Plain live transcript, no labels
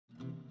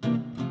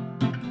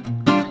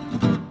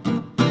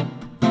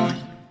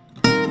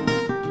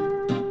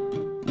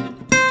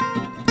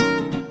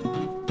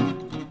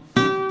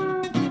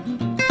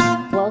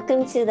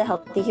Welcome to the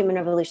Healthy Human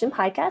Revolution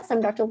podcast. I'm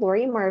Dr.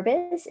 Lori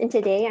Marvis, and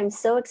today I'm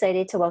so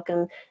excited to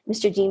welcome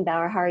Mr. Gene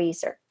Bauer. How are you,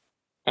 sir?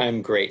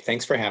 I'm great.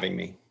 Thanks for having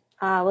me.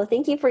 Well,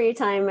 thank you for your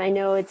time. I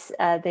know it's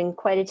been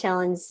quite a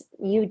challenge.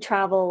 You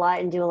travel a lot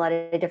and do a lot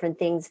of different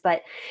things,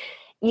 but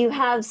you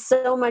have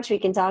so much we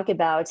can talk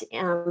about.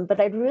 But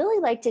I'd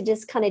really like to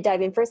just kind of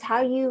dive in first,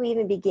 how you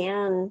even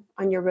began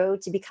on your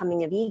road to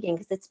becoming a vegan,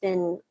 because it's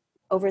been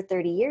over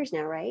 30 years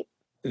now, right?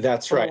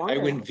 That's Or right. longer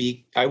now.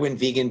 I went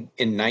vegan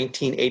in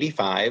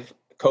 1985,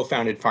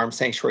 co-founded Farm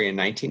Sanctuary in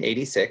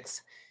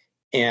 1986.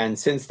 And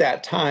since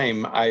that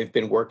time, I've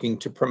been working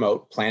to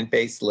promote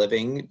plant-based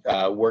living,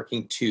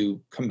 working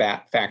to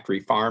combat factory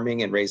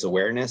farming and raise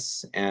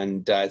awareness.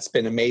 And it's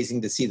been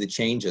amazing to see the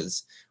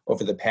changes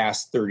over the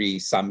past 30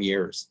 some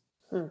years.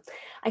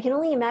 I can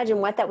only imagine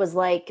what that was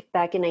like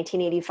back in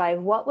 1985.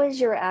 What was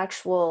your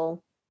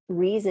actual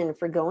reason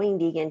for going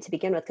vegan to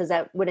begin with? Because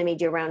that would have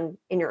made you around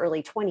in your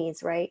early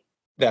 20s, right?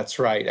 That's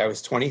right. I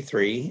was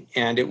 23,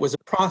 and it was a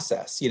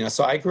process.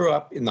 So I grew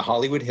up in the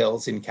Hollywood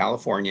Hills in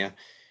California,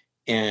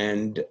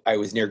 and I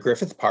was near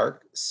Griffith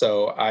Park.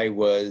 So I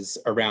was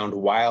around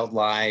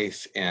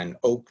wildlife and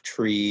oak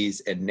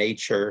trees and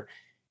nature.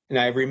 And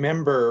I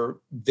remember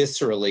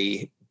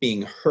viscerally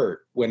being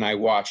hurt when I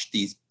watched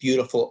these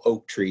beautiful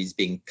oak trees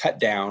being cut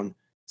down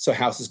so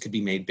houses could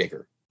be made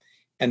bigger.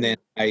 And then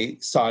I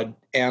saw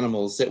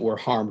animals that were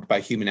harmed by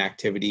human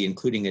activity,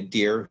 including a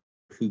deer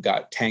who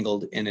got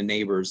tangled in a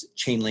neighbor's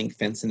chain link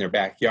fence in their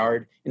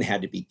backyard and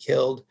had to be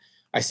killed.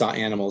 I saw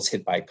animals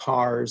hit by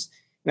cars.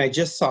 And I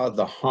just saw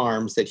the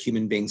harms that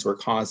human beings were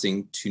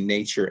causing to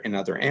nature and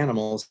other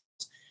animals.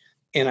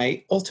 And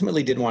I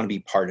ultimately didn't want to be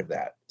part of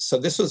that. So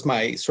this was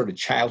my sort of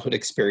childhood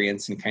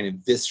experience and kind of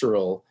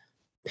visceral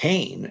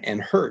pain and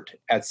hurt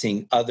at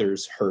seeing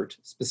others hurt,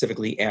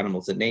 specifically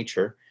animals and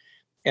nature.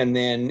 And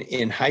then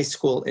in high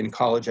school and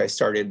college, I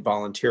started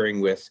volunteering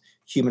with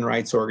human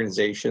rights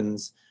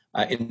organizations,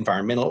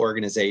 environmental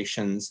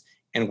organizations,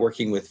 and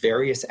working with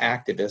various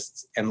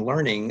activists and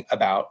learning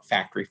about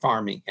factory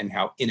farming and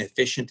how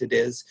inefficient it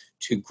is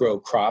to grow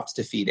crops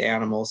to feed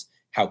animals,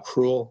 how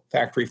cruel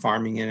factory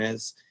farming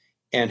is,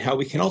 and how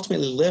we can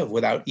ultimately live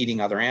without eating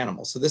other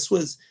animals. So this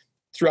was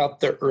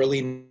throughout the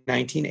early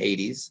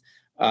 1980s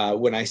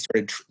when I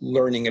started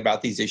learning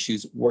about these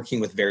issues, working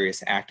with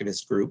various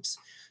activist groups.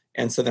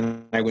 And so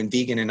then I went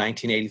vegan in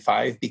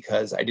 1985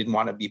 because I didn't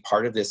want to be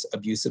part of this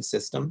abusive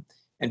system,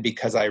 and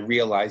because I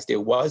realized it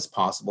was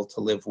possible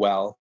to live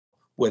well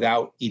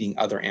without eating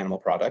other animal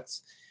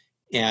products,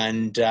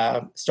 and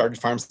started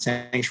Farm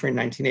Sanctuary in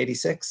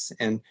 1986.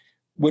 And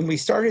when we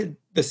started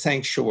the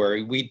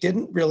sanctuary, we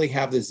didn't really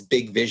have this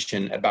big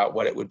vision about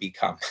what it would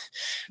become.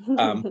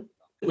 It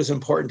was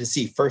important to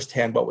see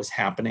firsthand what was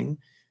happening.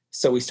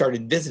 So we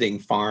started visiting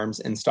farms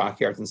and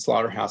stockyards and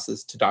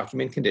slaughterhouses to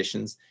document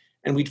conditions,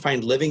 and we'd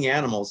find living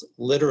animals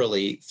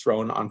literally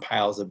thrown on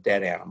piles of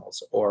dead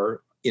animals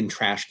or in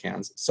trash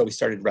cans. So we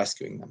started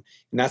rescuing them.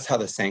 And that's how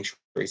the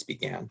sanctuaries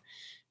began.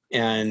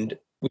 And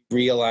we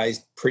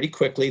realized pretty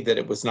quickly that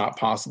it was not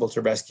possible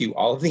to rescue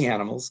all of the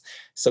animals.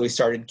 So we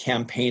started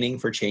campaigning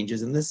for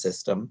changes in the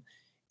system.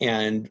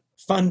 And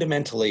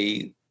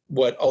fundamentally,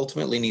 what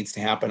ultimately needs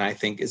to happen, I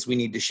think, is we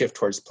need to shift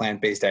towards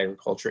plant-based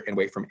agriculture and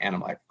away from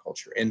animal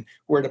agriculture. And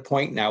we're at a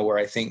point now where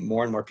I think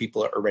more and more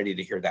people are ready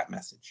to hear that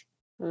message.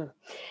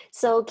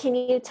 So can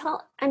you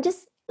tell, I'm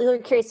just really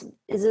curious,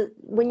 is it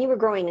when you were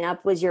growing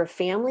up, was your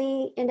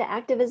family into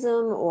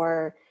activism,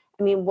 or,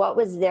 I mean, what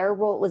was their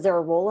role? Was there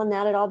a role in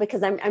that at all?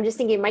 Because I'm just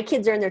thinking, my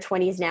kids are in their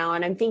 20s now,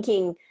 and I'm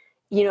thinking,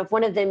 if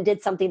one of them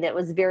did something that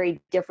was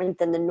very different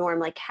than the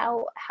norm, like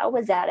how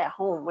was that at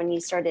home when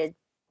you started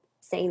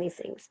saying these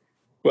things?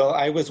 Well,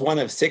 I was one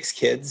of 6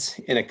 kids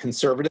in a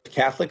conservative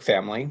Catholic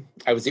family.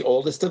 I was the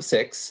oldest of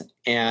 6.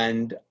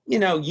 And,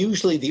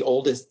 usually the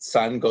oldest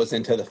son goes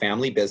into the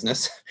family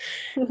business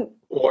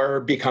or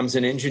becomes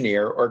an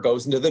engineer or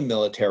goes into the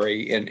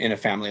military in a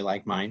family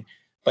like mine.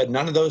 But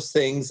none of those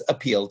things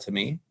appealed to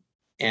me.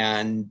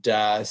 And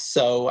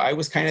so I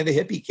was kind of the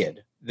hippie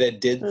kid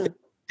that did things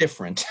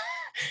different.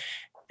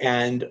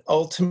 And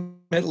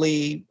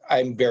ultimately,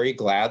 I'm very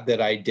glad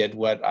that I did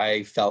what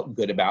I felt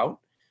good about,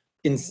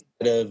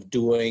 instead of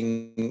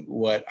doing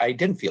what I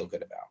didn't feel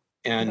good about.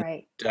 And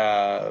Right.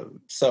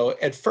 So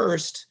at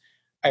first,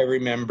 I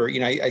remember,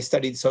 I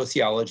studied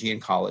sociology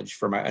in college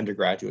for my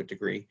undergraduate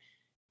degree.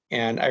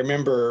 And I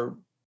remember,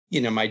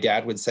 my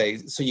dad would say,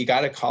 so you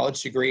got a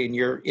college degree and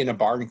you're in a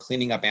barn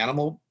cleaning up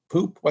animal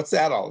poop? What's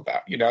that all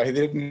about? I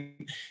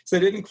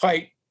didn't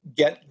quite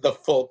get the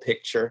full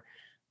picture.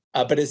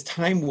 But as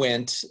time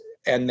went,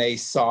 and they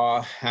saw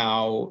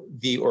how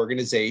the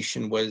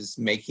organization was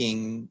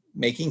making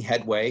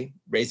headway,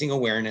 raising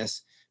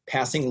awareness,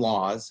 passing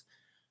laws.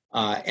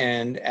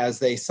 And as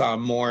they saw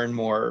more and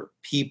more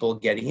people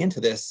getting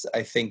into this,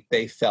 I think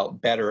they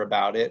felt better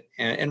about it.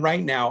 And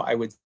right now, I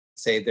would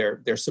say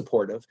they're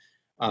supportive.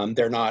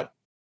 They're not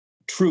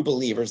true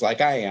believers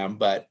like I am,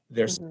 but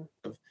they're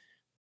supportive.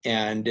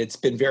 And it's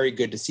been very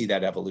good to see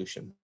that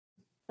evolution.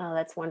 Oh,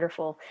 that's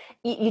wonderful.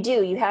 You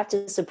do. You have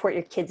to support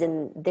your kids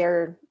in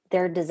their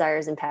their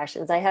desires and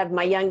passions. I have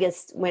my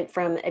youngest went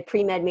from a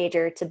pre-med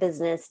major to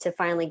business to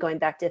finally going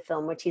back to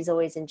film, which he's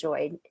always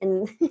enjoyed.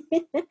 And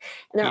and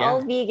they're all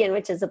Yeah. vegan,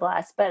 which is a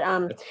blast. But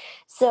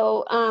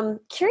so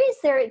curious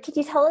there, could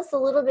you tell us a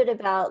little bit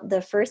about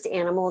the first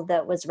animal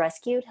that was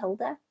rescued,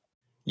 Hilda?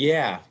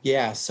 Yeah,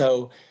 yeah.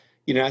 So,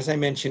 as I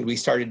mentioned, we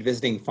started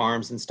visiting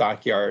farms and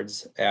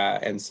stockyards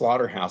and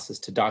slaughterhouses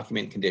to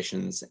document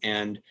conditions.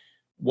 And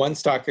one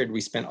stockyard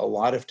we spent a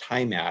lot of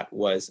time at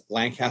was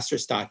Lancaster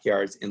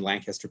Stockyards in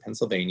Lancaster,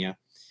 Pennsylvania.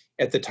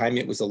 At the time,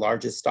 it was the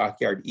largest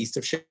stockyard east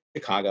of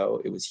Chicago.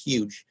 It was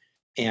huge.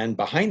 And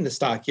behind the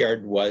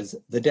stockyard was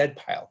the dead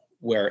pile,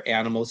 where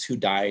animals who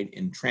died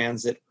in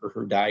transit or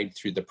who died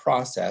through the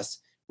process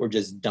were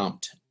just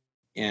dumped,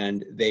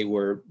 and they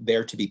were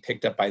there to be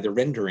picked up by the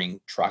rendering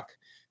truck,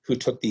 who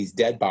took these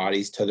dead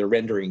bodies to the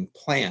rendering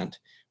plant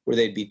where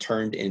they'd be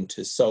turned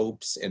into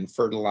soaps and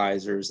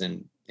fertilizers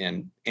and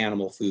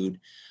animal food.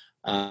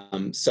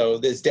 So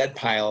this dead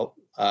pile,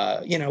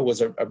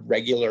 was a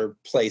regular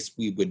place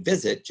we would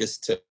visit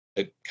just to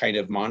kind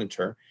of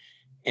monitor.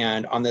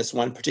 And on this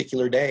one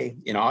particular day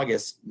in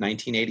August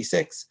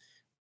 1986,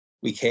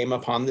 we came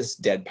upon this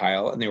dead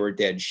pile, and there were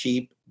dead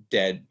sheep,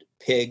 dead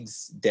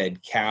pigs,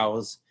 dead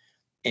cows,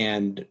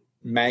 and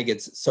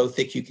maggots so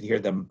thick you could hear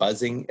them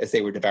buzzing as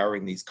they were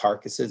devouring these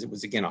carcasses. It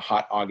was, again, a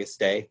hot August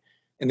day.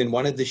 And then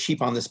one of the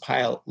sheep on this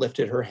pile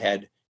lifted her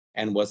head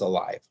and was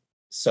alive.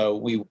 So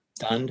we were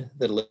stunned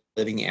that a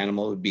living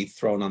animal would be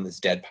thrown on this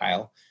dead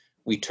pile.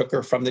 We took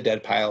her from the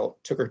dead pile,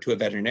 took her to a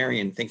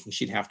veterinarian thinking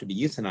she'd have to be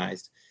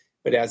euthanized.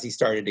 But as he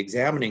started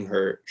examining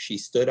her, she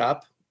stood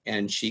up,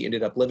 and she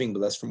ended up living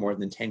with us for more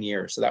than 10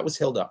 years. So that was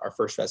Hilda, our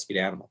first rescued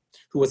animal,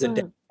 who was a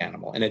downed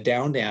animal. And a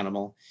downed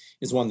animal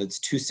is one that's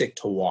too sick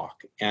to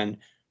walk. And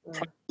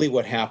probably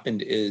what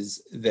happened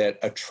is that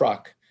a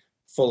truck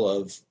full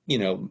of,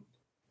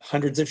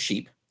 hundreds of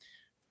sheep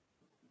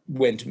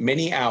went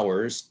many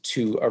hours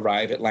to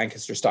arrive at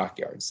Lancaster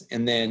Stockyards.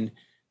 And then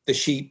the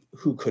sheep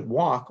who could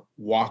walk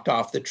walked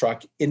off the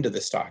truck into the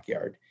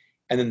stockyard.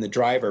 And then the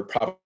driver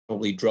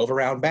probably drove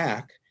around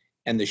back,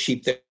 and the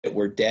sheep that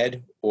were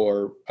dead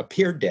or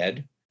appeared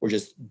dead were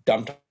just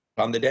dumped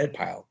on the dead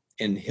pile.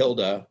 And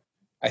Hilda,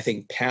 I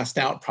think, passed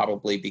out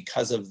probably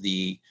because of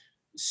the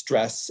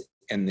stress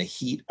and the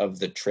heat of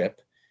the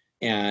trip,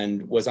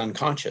 and was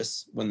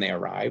unconscious when they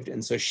arrived.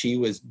 And so she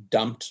was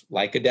dumped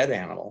like a dead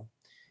animal.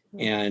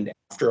 And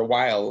after a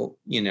while,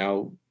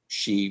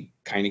 she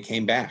kind of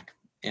came back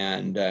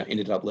and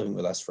ended up living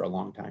with us for a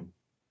long time.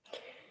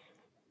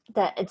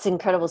 That it's an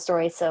incredible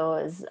story. So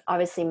it was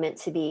obviously meant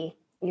to be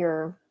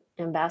your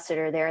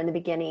ambassador there in the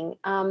beginning.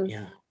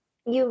 Yeah.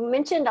 You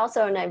mentioned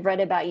also, and I've read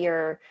about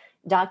your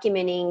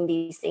documenting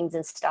these things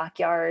in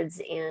stockyards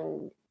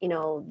and,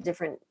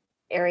 different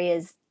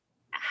areas.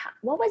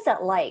 What was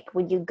that like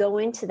when you go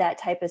into that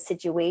type of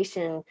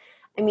situation?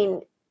 I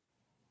mean,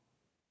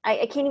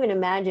 I can't even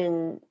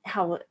imagine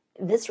how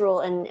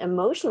visceral and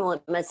emotional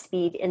it must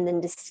be, and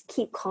then just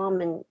keep calm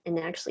and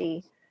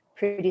actually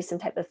produce some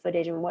type of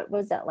footage. And what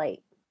was that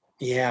like?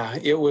 Yeah,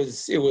 it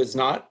was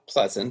not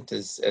pleasant,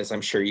 as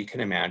I'm sure you can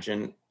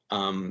imagine.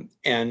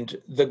 And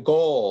the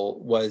goal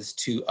was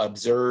to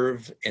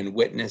observe and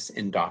witness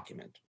and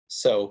document.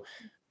 So,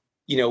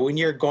 when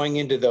you're going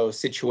into those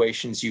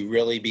situations, you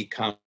really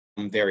become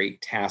very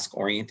task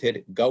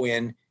oriented. Go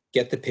in,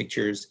 get the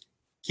pictures,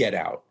 get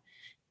out.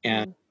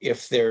 And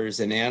if there's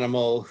an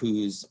animal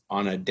who's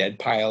on a dead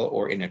pile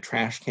or in a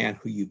trash can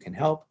who you can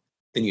help,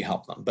 then you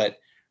help them. But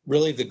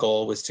really the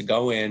goal was to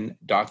go in,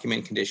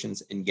 document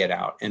conditions, and get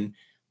out. And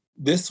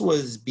this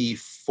was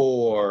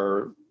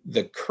before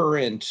the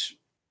current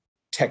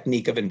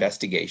technique of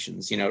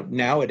investigations.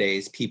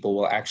 Nowadays people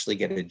will actually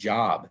get a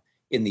job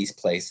in these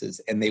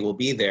places, and they will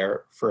be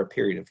there for a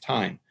period of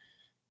time.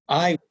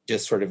 I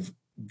just sort of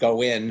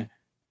go in,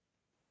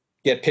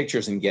 get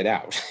pictures, and get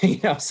out.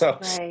 So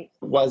Right.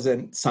 It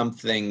wasn't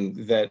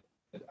something that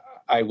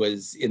I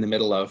was in the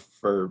middle of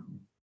for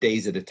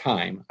days at a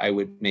time. I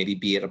would maybe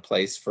be at a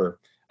place for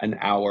an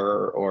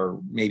hour or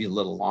maybe a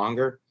little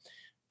longer,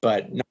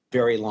 but not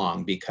very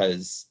long,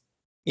 because,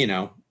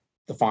 the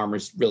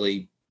farmers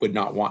really would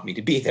not want me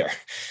to be there.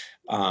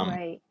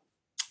 Right.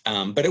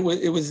 But it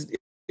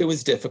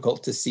was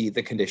difficult to see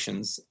the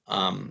conditions.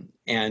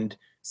 And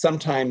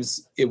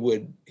sometimes it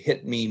would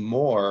hit me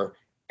more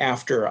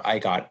after I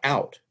got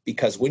out,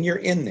 because when you're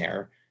in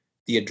there,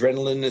 the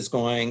adrenaline is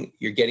going,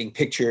 you're getting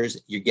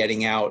pictures, you're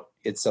getting out.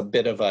 It's a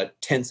bit of a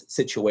tense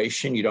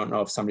situation. You don't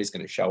know if somebody's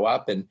going to show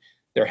up. And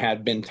there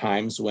had been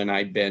times when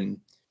I'd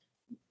been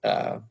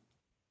dealt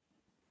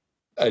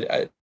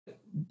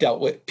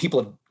with,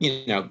 people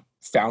have,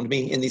 found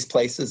me in these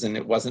places, and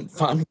it wasn't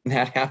fun when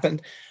that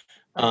happened.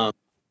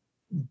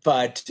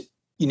 But,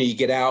 you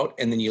get out,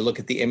 and then you look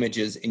at the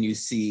images, and you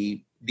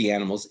see the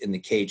animals in the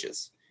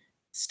cages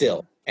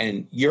still,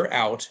 and you're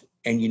out,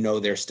 and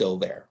they're still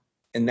there.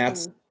 And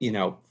that's,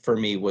 for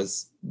me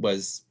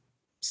was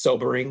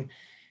sobering.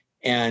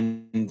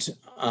 And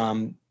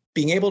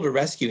being able to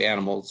rescue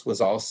animals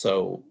was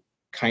also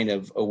kind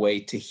of a way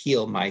to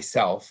heal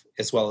myself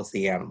as well as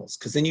the animals.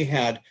 Because then you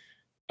had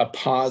a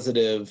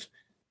positive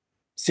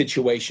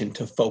situation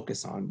to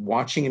focus on,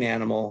 watching an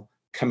animal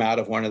come out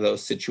of one of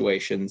those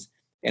situations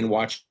and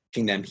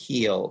watching them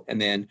heal,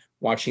 and then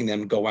watching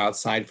them go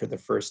outside for the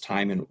first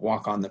time and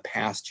walk on the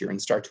pasture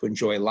and start to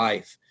enjoy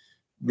life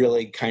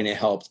really kind of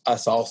helped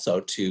us also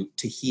to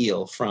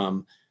heal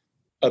from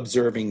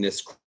observing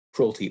this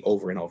cruelty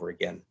over and over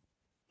again.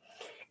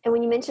 And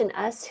when you mentioned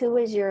us, who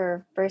was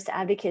your first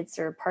advocates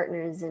or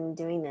partners in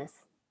doing this?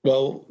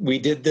 Well, we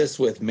did this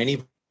with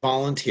many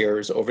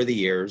volunteers over the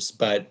years,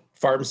 but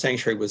Farm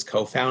Sanctuary was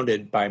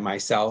co-founded by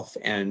myself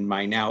and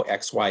my now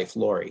ex-wife,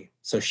 Lori.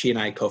 So she and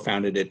I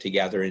co-founded it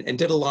together and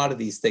did a lot of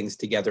these things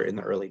together in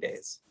the early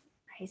days.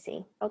 I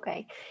see.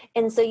 Okay.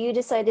 And so you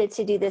decided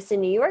to do this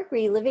in New York. Were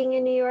you living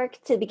in New York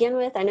to begin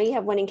with? I know you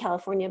have one in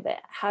California,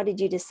 but how did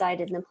you decide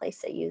in the place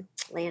that you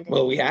landed?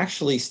 Well, we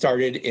actually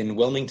started in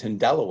Wilmington,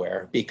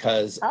 Delaware,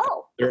 because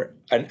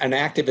an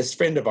activist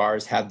friend of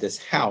ours had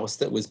this house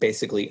that was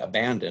basically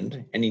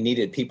abandoned, and he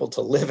needed people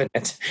to live in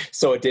it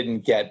so it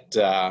didn't get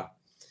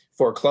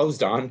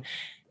foreclosed on.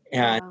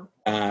 And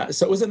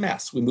so it was a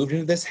mess. We moved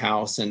into this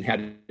house and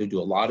had to do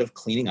a lot of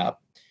cleaning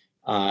up.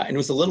 And it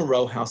was a little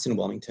row house in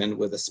Wilmington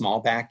with a small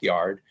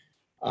backyard.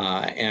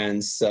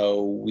 And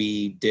so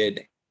we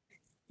did,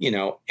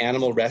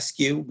 animal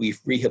rescue. We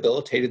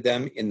rehabilitated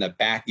them in the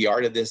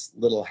backyard of this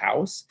little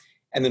house.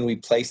 And then we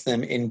placed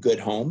them in good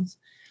homes.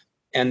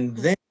 And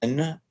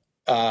then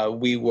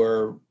we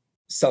were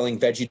selling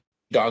veggie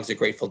dogs at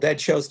Grateful Dead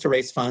shows to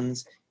raise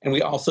funds. And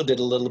we also did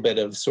a little bit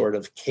of sort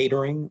of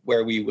catering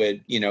where we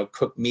would,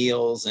 cook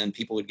meals and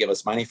people would give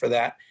us money for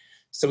that.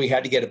 So we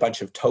had to get a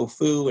bunch of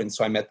tofu. And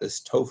so I met this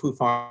tofu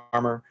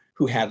farmer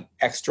who had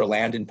extra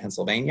land in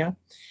Pennsylvania.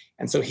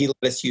 And so he let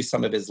us use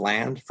some of his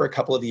land for a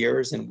couple of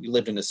years. And we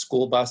lived in a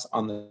school bus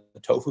on the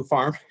tofu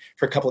farm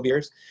for a couple of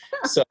years.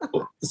 So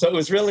it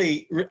was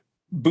really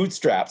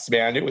bootstraps,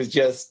 man. It was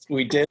just,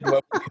 we did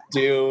what we could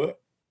do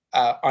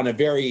on a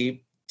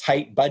very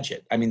tight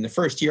budget. I mean, the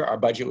first year, our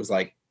budget was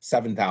like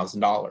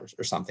 $7,000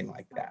 or something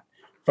like that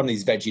from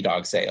these veggie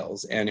dog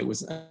sales. And it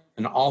was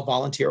an all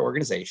volunteer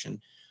organization.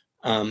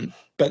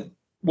 But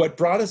what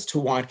brought us to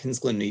Watkins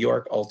Glen, New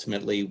York,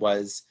 ultimately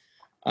was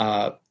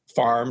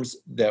farms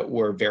that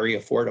were very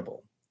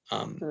affordable.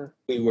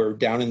 We were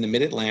down in the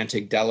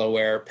mid-Atlantic,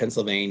 Delaware,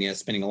 Pennsylvania,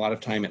 spending a lot of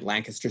time at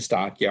Lancaster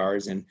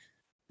stockyards and,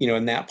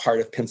 in that part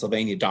of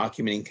Pennsylvania,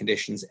 documenting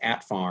conditions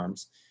at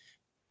farms.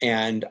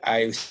 And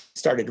I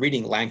started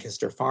reading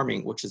Lancaster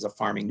Farming, which is a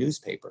farming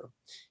newspaper,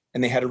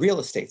 and they had a real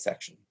estate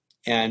section.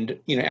 And,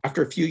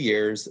 after a few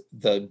years,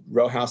 the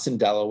row house in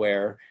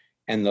Delaware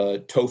and the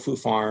tofu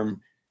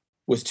farm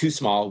was too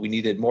small. We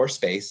needed more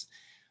space.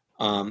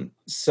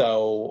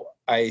 So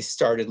I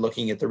started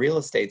looking at the real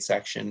estate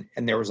section,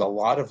 and there was a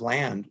lot of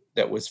land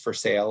that was for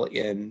sale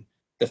in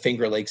the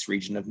Finger Lakes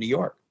region of New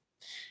York.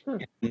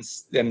 And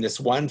then this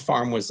one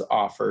farm was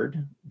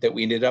offered that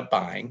we ended up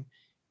buying,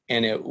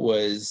 and it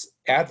was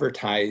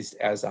advertised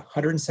as a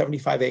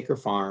 175-acre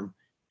farm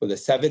with a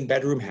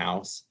 7-bedroom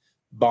house,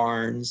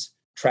 barns,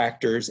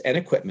 tractors, and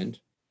equipment,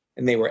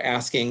 and they were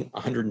asking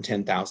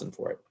 $110,000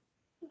 for it.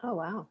 Oh,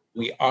 wow.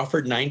 We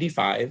offered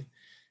 95.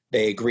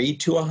 They agreed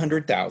to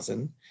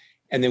 100,000.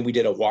 And then we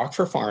did a walk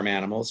for farm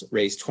animals,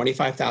 raised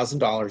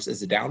 $25,000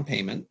 as a down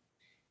payment.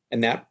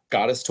 And that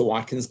got us to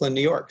Watkins Glen,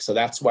 New York. So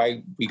that's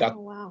why we got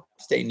to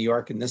stay in New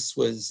York. And this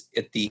was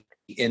at the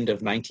end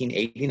of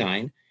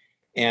 1989.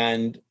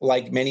 And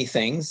like many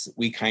things,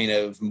 we kind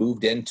of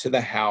moved into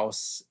the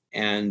house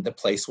and the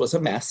place was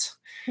a mess.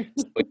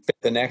 So we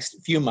spent the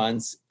next few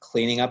months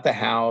cleaning up the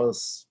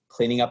house,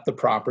 cleaning up the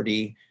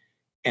property.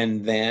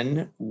 And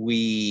then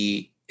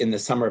we, in the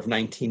summer of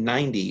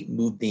 1990,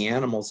 moved the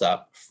animals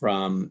up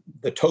from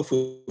the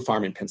tofu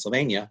farm in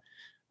Pennsylvania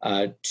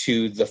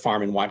to the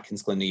farm in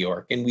Watkins Glen, New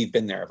York. And we've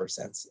been there ever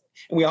since.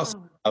 And we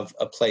also have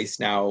a place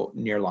now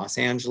near Los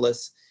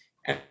Angeles.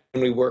 And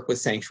we work with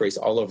sanctuaries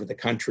all over the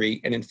country.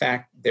 And in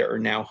fact, there are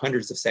now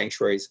hundreds of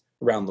sanctuaries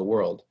around the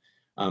world.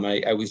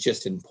 I was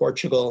just in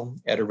Portugal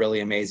at a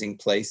really amazing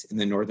place in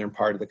the northern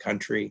part of the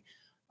country.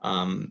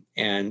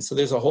 And so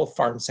there's a whole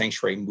farm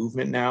sanctuary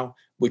movement now,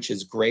 which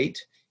is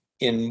great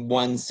in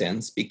one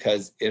sense,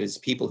 because it is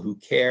people who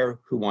care,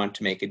 who want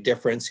to make a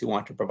difference, who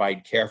want to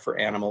provide care for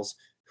animals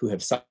who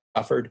have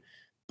suffered.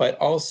 But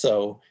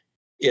also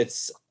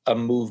it's a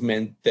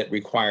movement that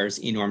requires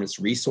enormous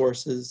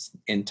resources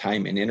and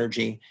time and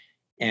energy.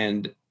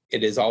 And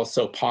it is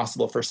also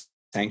possible for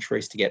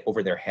sanctuaries to get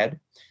over their head.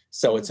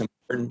 So it's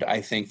important,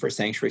 I think, for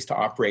sanctuaries to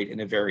operate in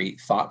a very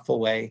thoughtful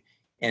way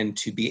and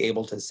to be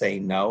able to say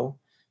no.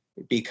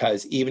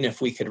 Because even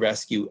if we could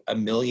rescue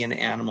 1 million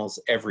animals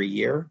every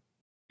year,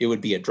 it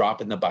would be a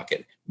drop in the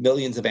bucket.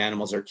 Millions of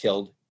animals are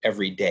killed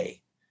every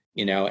day,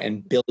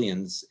 and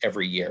billions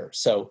every year.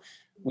 So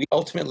we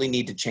ultimately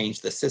need to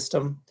change the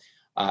system.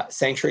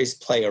 Sanctuaries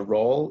play a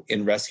role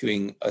in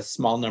rescuing a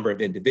small number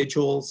of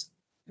individuals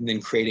and then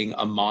creating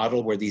a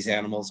model where these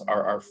animals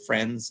are our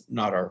friends,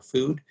 not our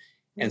food,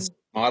 and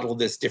model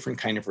this different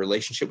kind of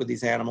relationship with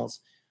these animals.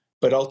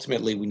 But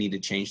ultimately, we need to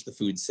change the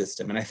food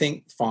system. And I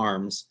think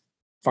farms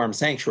farm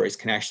sanctuaries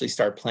can actually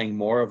start playing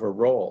more of a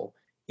role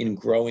in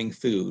growing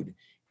food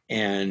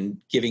and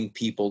giving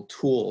people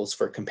tools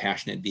for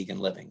compassionate vegan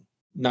living,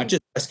 not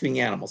just rescuing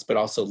animals, but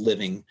also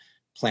living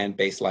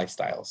plant-based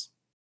lifestyles.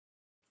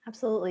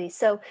 Absolutely.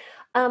 So,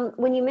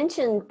 when you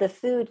mentioned the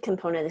food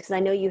component, because I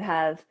know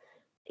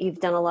you've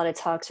done a lot of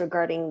talks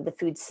regarding the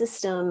food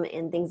system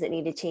and things that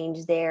need to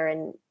change there,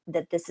 and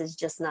that this is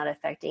just not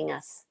affecting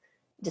us,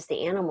 just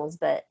the animals,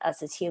 but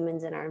us as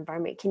humans in our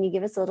environment. Can you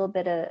give us a little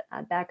bit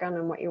of background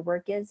on what your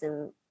work is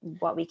and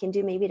what we can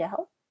do maybe to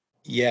help?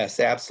 Yes,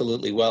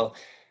 absolutely. Well,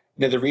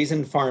 now the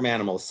reason farm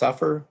animals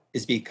suffer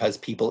is because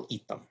people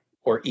eat them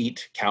or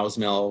eat cow's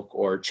milk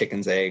or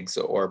chicken's eggs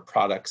or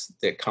products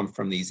that come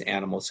from these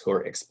animals who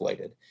are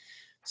exploited.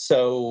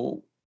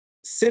 So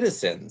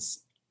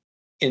citizens,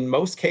 in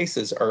most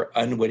cases, are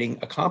unwitting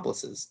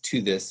accomplices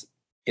to this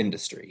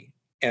industry.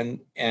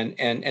 And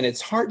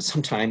it's hard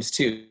sometimes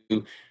to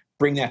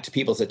bring that to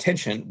people's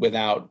attention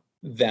without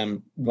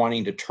them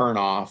wanting to turn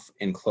off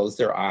and close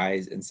their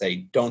eyes and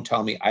say, don't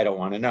tell me, I don't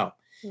want to know.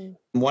 Mm.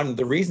 One of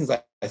the reasons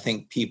I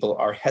think people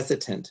are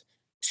hesitant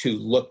to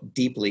look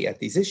deeply at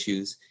these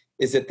issues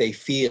is that they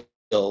feel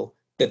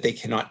that they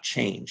cannot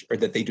change, or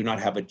that they do not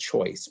have a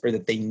choice, or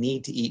that they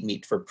need to eat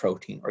meat for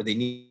protein, or they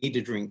need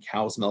to drink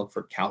cow's milk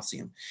for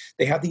calcium.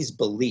 They have these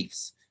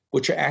beliefs,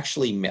 which are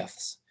actually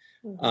myths.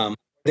 Mhm. Um,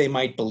 they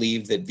might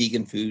believe that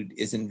vegan food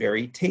isn't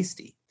very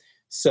tasty.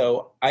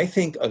 So I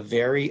think a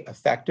very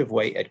effective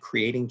way at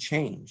creating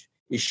change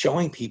is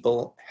showing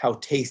people how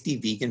tasty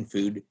vegan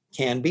food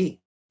can be.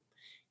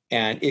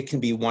 And it can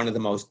be one of the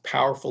most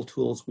powerful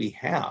tools we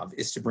have,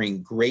 is to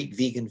bring great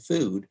vegan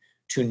food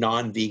to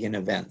non-vegan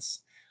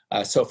events.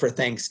 So for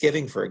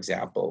Thanksgiving, for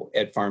example,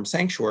 at Farm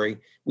Sanctuary,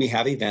 we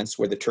have events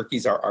where the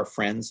turkeys are our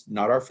friends,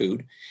 not our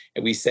food.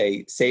 And we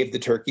say, save the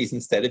turkeys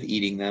instead of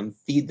eating them,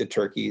 feed the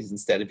turkeys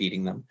instead of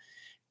eating them.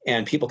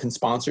 And people can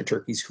sponsor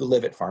turkeys who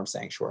live at Farm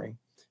Sanctuary.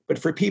 But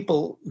for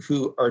people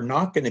who are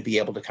not going to be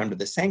able to come to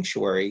the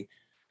sanctuary,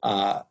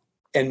 uh,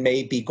 and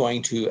may be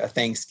going to a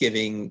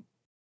Thanksgiving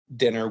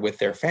dinner with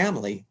their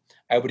family,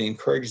 I would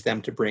encourage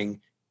them to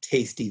bring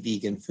tasty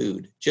vegan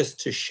food, just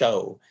to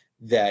show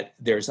that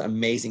there's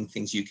amazing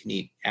things you can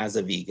eat as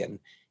a vegan,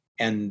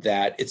 and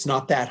that it's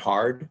not that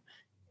hard.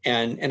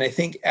 And I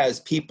think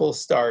as people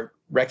start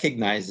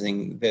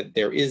recognizing that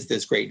there is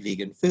this great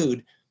vegan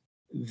food,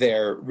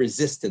 their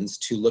resistance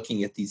to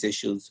looking at these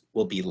issues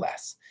will be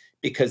less,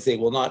 because they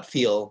will not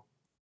feel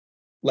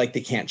like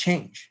they can't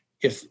change.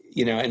 If,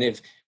 and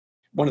if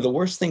one of the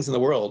worst things in the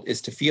world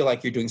is to feel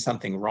like you're doing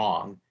something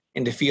wrong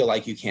and to feel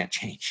like you can't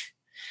change.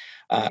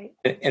 Uh,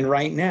 Right. and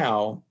right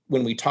now,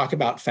 when we talk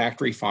about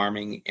factory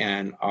farming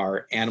and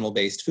our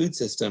animal-based food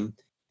system,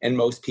 and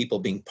most people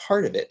being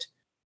part of it,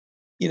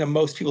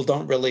 most people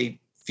don't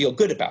really feel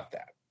good about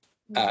that.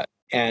 Mm. Uh,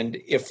 and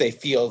if they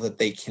feel that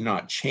they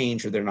cannot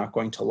change, or they're not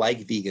going to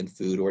like vegan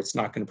food, or it's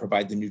not going to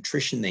provide the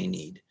nutrition they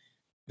need,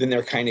 then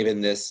they're kind of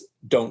in this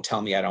 "don't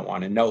tell me, I don't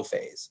want to know"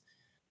 phase.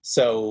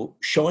 So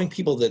showing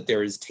people that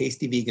there is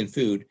tasty vegan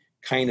food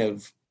kind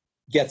of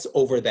gets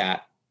over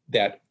that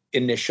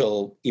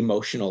initial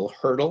emotional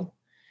hurdle.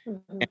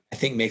 Mhm. And I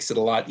think makes it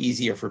a lot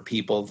easier for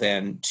people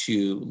then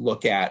to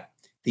look at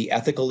the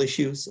ethical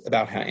issues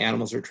about how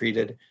animals are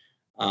treated.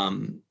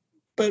 Um,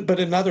 but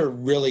another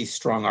really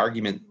strong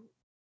argument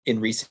in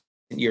recent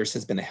years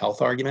has been the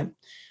health argument,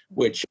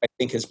 which I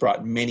think has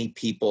brought many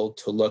people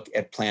to look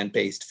at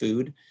plant-based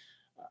food.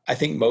 I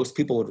think most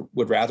people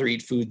would rather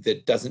eat food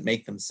that doesn't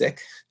make them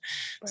sick.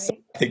 So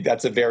Right. I think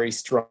that's a very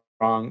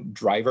strong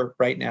driver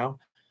right now.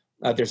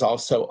 There's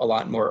also a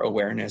lot more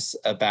awareness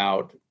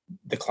about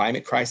the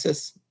climate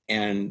crisis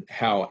and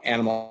how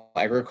animal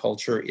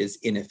agriculture is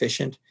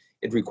inefficient.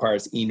 It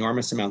requires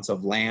enormous amounts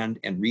of land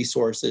and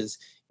resources.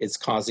 It's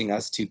causing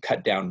us to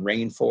cut down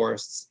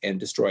rainforests and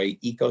destroy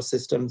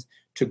ecosystems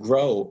to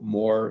grow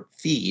more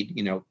feed,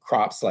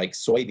 crops like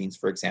soybeans,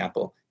 for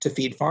example, to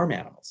feed farm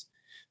animals.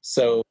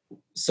 So,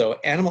 so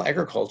animal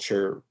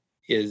agriculture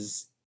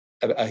is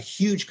a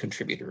huge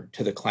contributor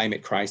to the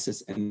climate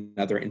crisis and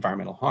other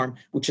environmental harm,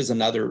 which is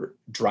another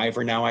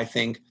driver now, I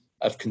think,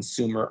 of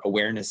consumer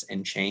awareness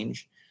and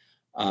change.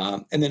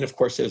 And then, of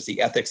course, there's the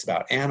ethics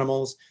about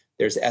animals.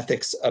 There's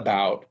ethics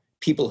about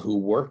people who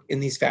work in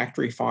these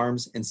factory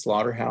farms and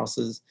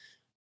slaughterhouses.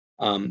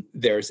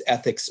 There's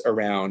ethics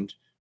around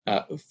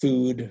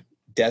food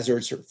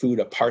deserts, or food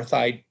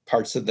apartheid,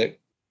 parts of the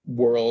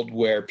world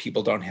where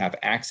people don't have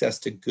access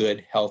to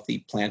good,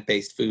 healthy,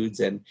 plant-based foods.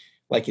 And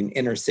like in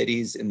inner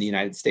cities in the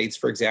United States,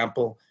 for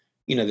example,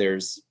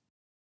 there's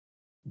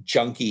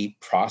junky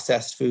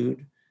processed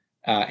food,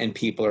 and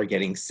people are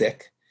getting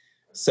sick.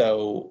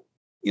 So,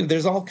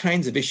 there's all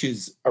kinds of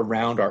issues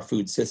around our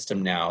food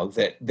system now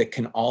that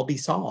can all be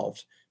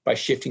solved by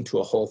shifting to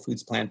a whole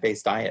foods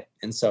plant-based diet.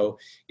 And so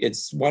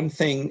it's one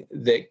thing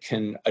that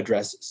can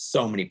address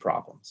so many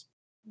problems.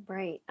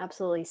 Right.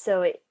 Absolutely.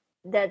 So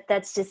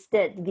that's just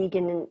it.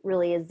 Vegan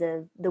really is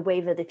the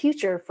wave of the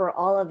future for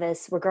all of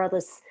us,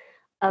 regardless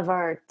of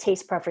our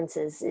taste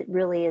preferences. It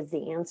really is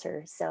the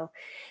answer. So,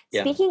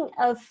 Yeah. speaking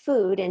of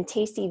food and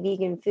tasty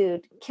vegan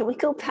food, can we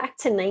go back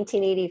to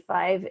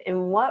 1985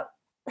 and what?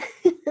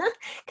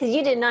 Because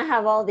you did not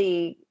have all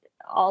the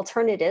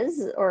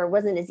alternatives, or it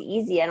wasn't as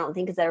easy. I don't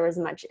think because there was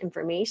much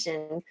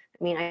information.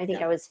 I mean, I think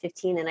Yeah. I was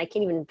 15 and I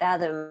can't even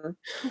fathom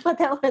what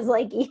that was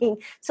like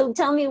eating. So,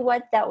 tell me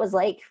what that was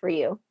like for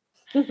you.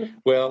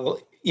 Well,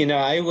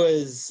 I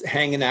was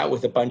hanging out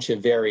with a bunch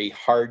of very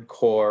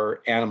hardcore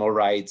animal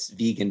rights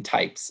vegan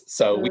types.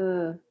 So we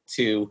Mm,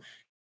 to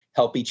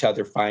help each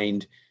other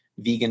find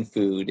vegan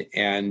food,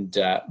 and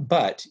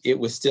but it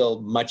was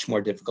still much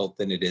more difficult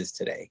than it is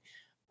today.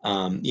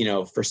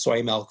 For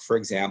soy milk, for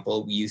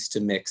example, we used to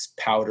mix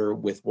powder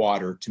with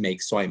water to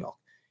make soy milk.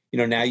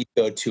 Now you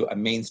go to a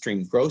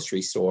mainstream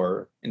grocery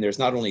store and there's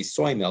not only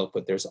soy milk,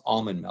 but there's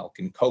almond milk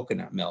and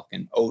coconut milk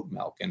and oat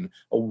milk and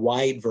a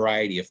wide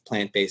variety of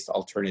plant-based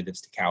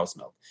alternatives to cow's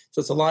milk. So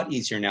it's a lot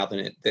easier now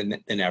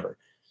than ever.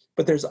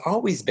 But there's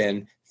always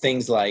been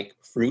things like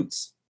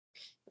fruits,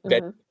 mhm,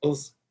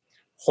 vegetables,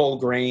 whole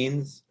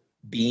grains,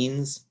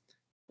 beans.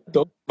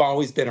 Those mhm. have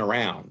always been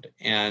around.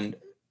 And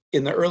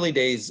in the early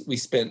days, we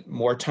spent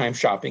more time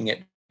shopping at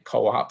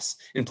co-ops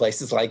and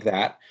places like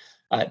that.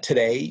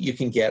 Today, you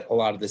can get a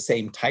lot of the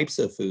same types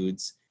of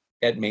foods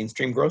at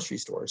mainstream grocery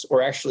stores,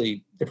 or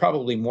actually, they're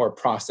probably more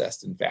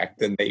processed, in fact,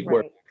 than they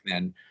were Right. back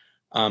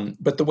then.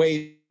 But the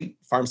way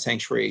Farm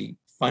Sanctuary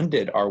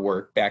funded our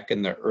work back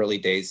in the early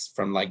days,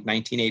 from like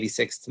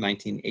 1986 to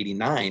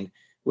 1989,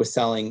 was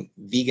selling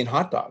vegan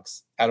hot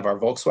dogs out of our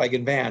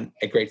Volkswagen van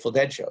at Grateful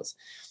Dead shows.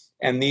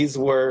 And these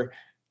were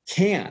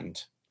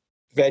canned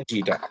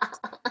veggie dogs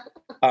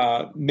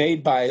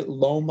made by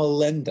Loma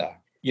Linda,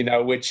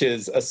 which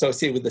is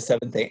associated with the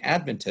Seventh day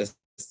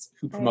Adventists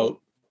who Right.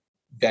 promote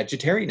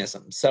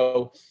vegetarianism.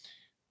 So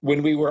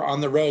when we were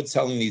on the road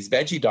selling these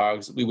veggie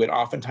dogs, we would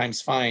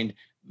oftentimes find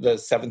the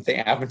Seventh day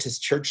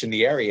Adventist church in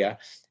the area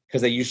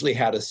because they usually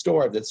had a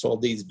store that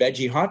sold these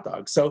veggie hot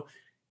dogs. So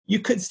you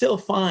could still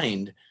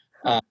find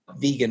Huh.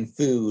 vegan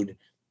food,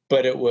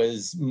 but it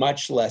was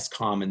much less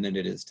common than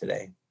it is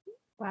today.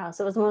 Wow.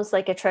 So it was almost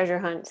like a treasure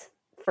hunt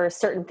for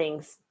certain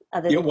things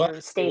other It than was,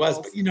 your it was,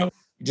 but staples. you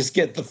just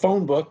get the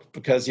phone book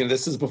because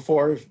this is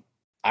before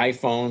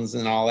iPhones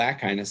and all that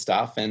kind of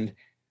stuff, and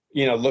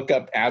look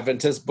up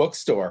Adventist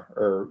bookstore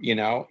or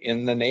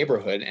in the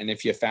neighborhood, and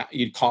if you found,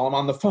 you'd call them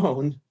on the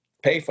phone,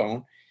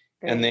 payphone,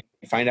 and Right.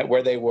 then find out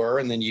where they were,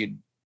 and then you'd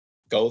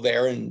go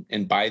there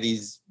and buy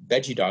these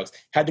veggie dogs.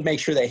 Had to make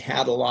sure they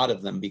had a lot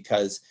of them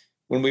because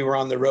when we were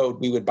on the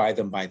road, we would buy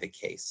them by the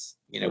case.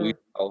 Mm. We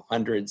sell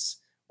hundreds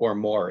or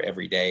more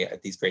every day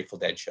at these Grateful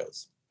Dead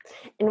shows.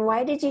 And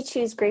why did you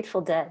choose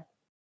Grateful Dead?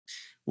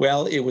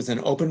 Well, it was an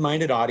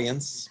open-minded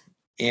audience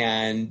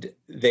and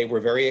they were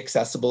very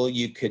accessible.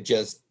 You could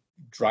just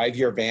drive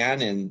your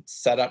van and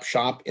set up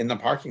shop in the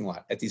parking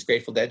lot at these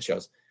Grateful Dead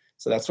shows.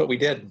 So that's what we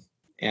did.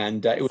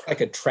 And it was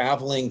like a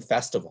traveling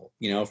festival,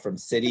 from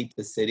city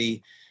to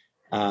city.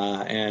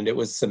 And it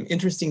was some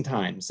interesting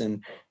times.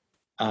 And,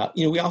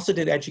 we also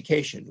did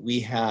education. We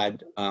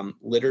had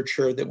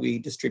literature that we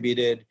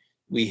distributed.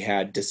 We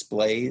had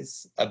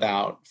displays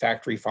about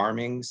factory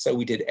farming. So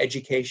we did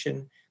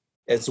education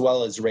as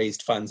well as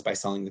raised funds by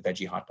selling the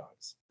veggie hot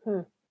dogs.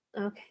 Hmm.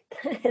 Okay.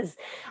 That is,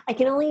 I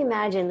can only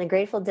imagine the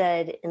Grateful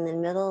Dead in the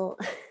middle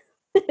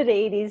mid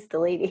 80s, the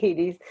late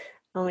 80s.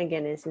 Oh my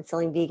goodness, and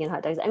selling vegan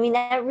hot dogs. I mean,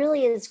 that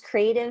really is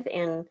creative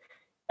and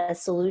a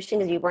solution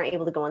because you weren't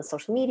able to go on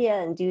social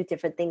media and do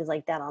different things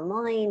like that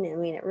online. I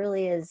mean, it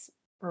really is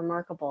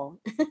remarkable.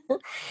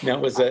 Now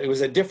it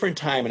was a different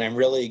time, and I'm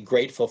really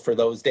grateful for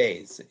those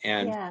days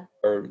and Yeah.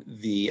 for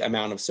the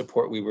amount of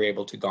support we were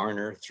able to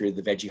garner through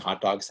the veggie hot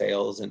dog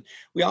sales. And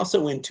we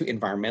also went to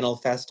environmental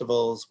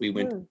festivals. We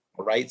went to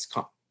Hmm. rights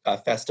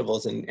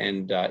festivals and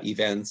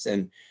events,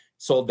 and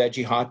sold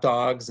veggie hot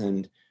dogs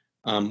and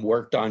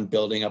worked on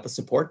building up a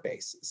support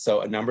base. So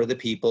a number of the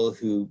people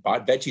who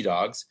bought veggie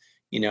dogs,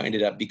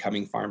 ended up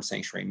becoming Farm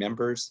Sanctuary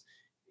members,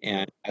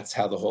 and that's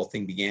how the whole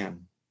thing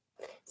began.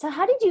 So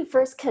how did you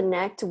first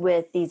connect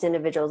with these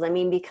individuals? I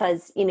mean,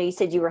 because you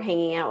said you were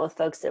hanging out with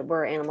folks that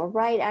were animal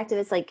rights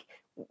activists. Like,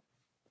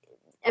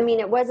 I mean,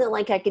 it wasn't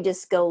like I could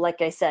just go,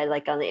 like I said,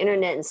 like on the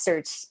internet and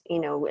search,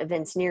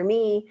 events near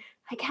me.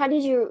 Like, how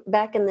did you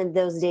back in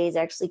those days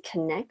actually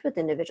connect with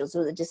individuals?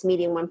 Was it just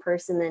meeting one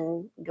person,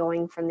 then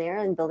going from there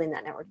and building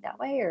that network that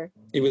way, or?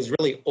 It was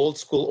really old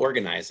school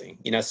organizing.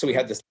 So we Mm.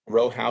 had this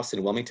row house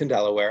in Wilmington,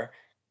 Delaware.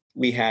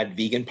 We had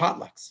vegan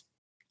potlucks.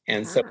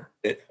 And so Ah,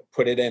 it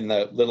put it in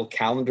the little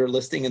calendar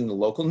listing in the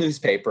local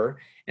newspaper,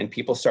 and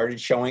people started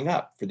showing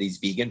up for these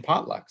vegan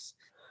potlucks.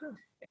 huh.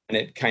 And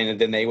it kind of,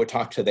 then they would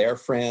talk to their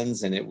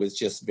friends, and it was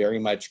just very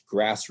much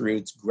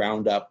grassroots,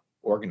 ground up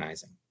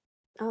organizing.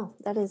 Oh,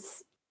 that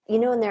is,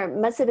 and there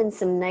must have been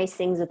some nice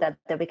things with that,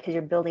 though, because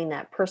you're building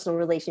that personal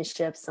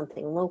relationship,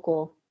 something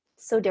local,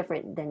 so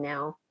different than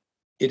now.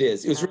 It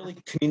is. It was Uh, really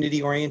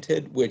community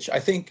oriented, which I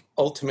think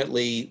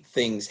ultimately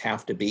things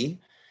have to be.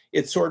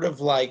 It's sort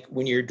of like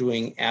when you're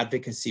doing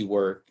advocacy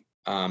work,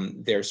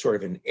 there's sort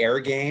of an air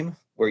game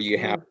where you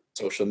have mm,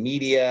 social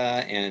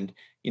media and,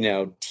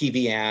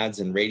 TV ads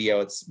and radio.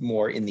 It's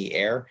more in the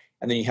air.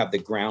 And then you have the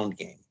ground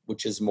game,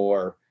 which is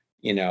more,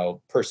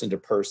 person to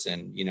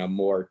person,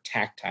 more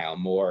tactile,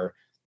 more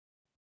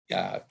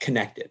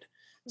connected.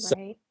 So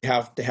Right. you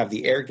have to have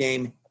the air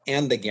game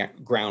and the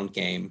ground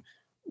game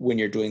when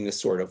you're doing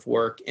this sort of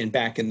work. And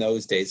back in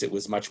those days, it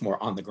was much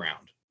more on the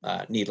ground,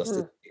 needless to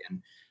Mm. say.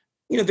 And,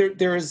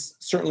 there is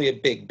certainly a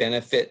big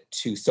benefit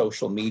to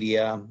social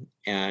media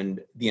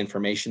and the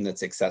information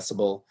that's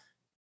accessible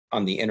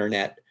on the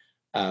internet.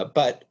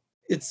 But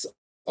it's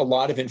a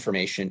lot of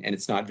information and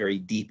it's not very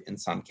deep in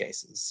some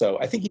cases. So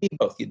I think you need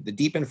both the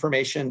deep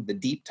information, the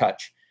deep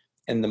touch,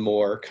 and the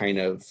more kind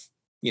of,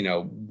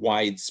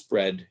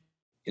 widespread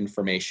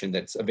information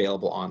that's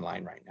available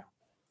online right now.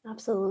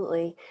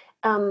 Absolutely.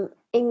 And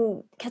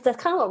because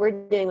that's kind of what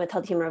we're doing with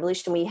Health Human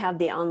Revolution. We have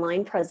the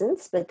online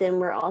presence, but then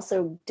we're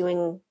also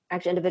doing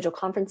actually individual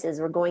conferences.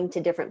 We're going to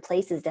different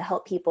places to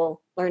help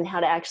people learn how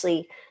to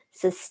actually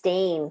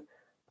sustain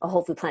a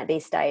whole food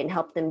plant-based diet and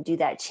help them do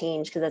that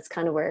change. Because that's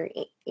kind of where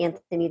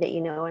Anthony, that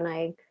and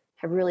I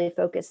have really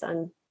focused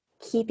on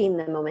keeping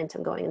the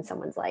momentum going in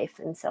someone's life.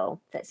 And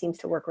so that seems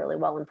to work really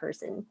well in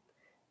person.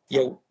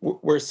 Yeah,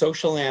 we're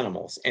social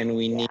animals and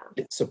we Yeah.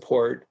 need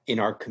support in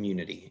our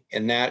community.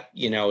 And that,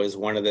 is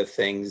one of the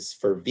things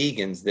for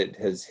vegans that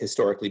has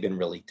historically been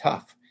really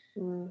tough.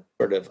 Mm.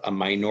 Sort of a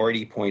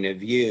minority point of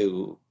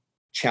view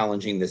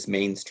challenging this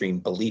mainstream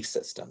belief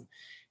system.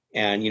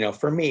 And,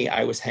 for me,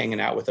 I was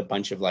hanging out with a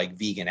bunch of like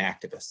vegan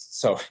activists,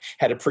 so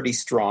had a pretty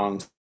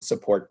strong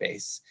support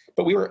base.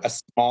 But we were a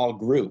small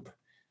group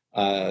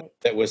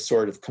that was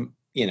sort of,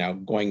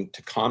 going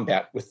to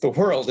combat with the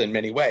world in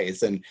many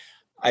ways. And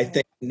I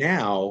think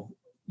now,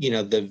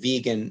 the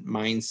vegan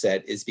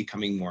mindset is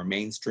becoming more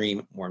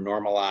mainstream, more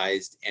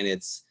normalized, and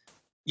it's,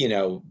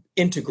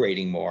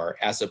 integrating more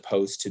as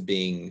opposed to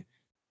being,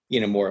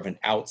 more of an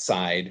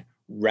outside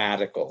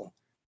radical,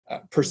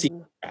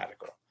 perceived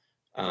radical.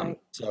 Right.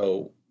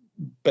 So,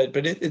 but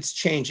it's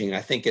changing.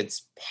 I think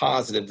it's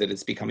positive that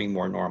it's becoming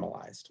more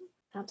normalized.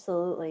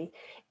 Absolutely.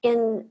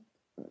 And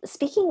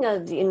speaking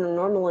of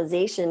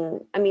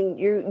normalization, I mean,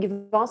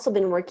 you've also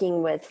been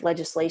working with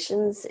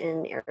legislations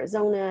in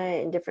Arizona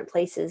and different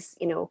places.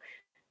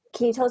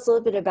 Can you tell us a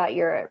little bit about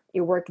your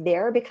work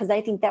there? Because I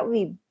think that would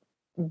be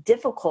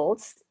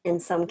difficult in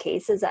some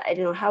cases. I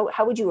don't know,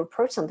 how would you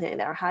approach something like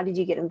that, or how did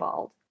you get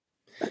involved?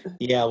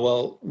 Yeah,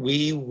 well,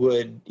 we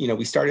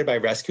started by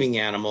rescuing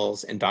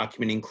animals and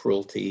documenting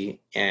cruelty,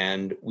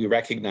 and we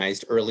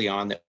recognized early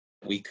on that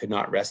we could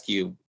not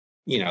rescue,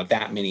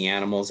 that many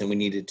animals, and we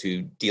needed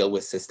to deal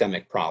with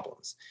systemic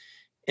problems.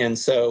 And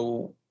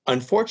so,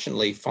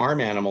 unfortunately,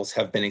 farm animals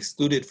have been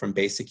excluded from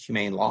basic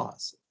humane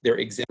laws. They're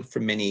exempt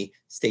from many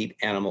state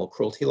animal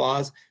cruelty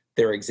laws.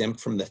 They're exempt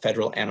from the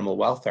Federal Animal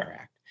Welfare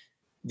Act.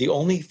 The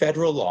only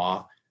federal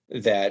law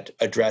that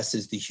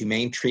addresses the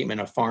humane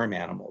treatment of farm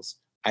animals,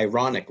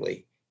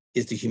 ironically,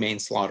 is the Humane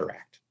Slaughter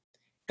Act.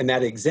 And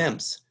that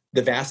exempts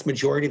the vast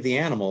majority of the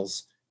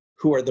animals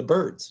who are the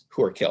birds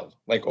who are killed.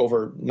 Like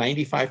over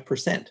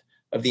 95%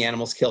 of the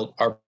animals killed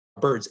are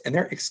birds, and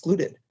they're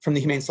excluded from the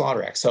Humane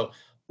Slaughter Act. So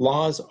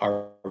laws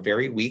are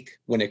very weak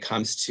when it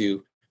comes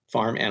to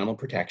farm animal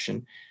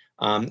protection.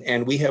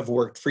 And we have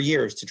worked for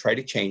years to try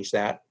to change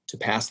that, to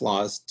pass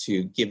laws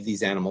to give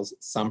these animals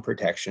some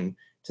protection,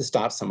 to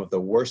stop some of the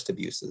worst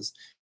abuses.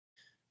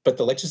 But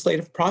the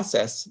legislative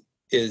process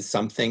is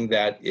something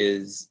that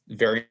is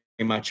very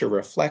much a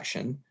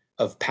reflection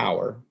of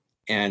power,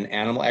 and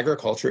animal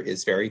agriculture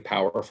is very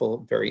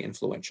powerful, very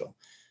influential.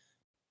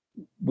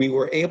 We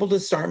were able to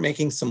start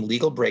making some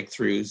legal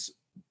breakthroughs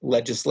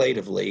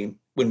legislatively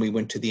when we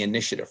went to the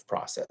initiative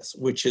process,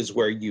 which is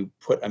where you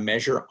put a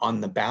measure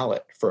on the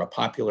ballot for a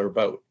popular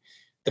vote.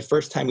 The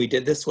first time we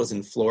did this was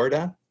in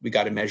Florida. We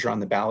got a measure on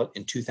the ballot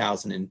in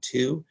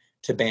 2002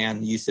 to ban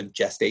the use of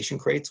gestation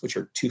crates, which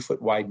are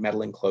 2-foot wide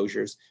metal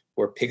enclosures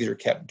where pigs are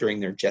kept during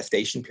their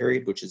gestation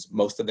period, which is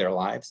most of their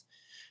lives.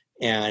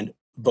 And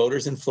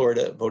voters in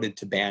Florida voted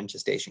to ban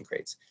gestation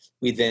crates.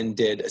 We then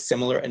did a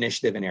similar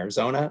initiative in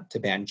Arizona to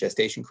ban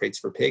gestation crates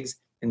for pigs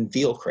and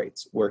veal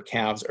crates, where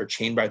calves are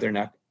chained by their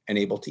neck and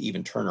able to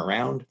even turn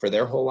around for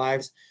their whole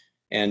lives.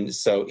 And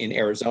so in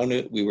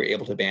Arizona, we were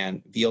able to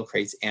ban veal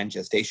crates and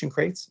gestation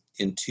crates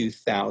in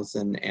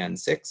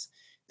 2006.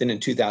 Then in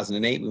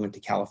 2008, we went to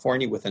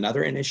California with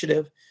another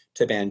initiative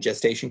to ban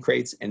gestation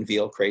crates and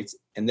veal crates.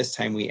 And this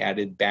time we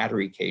added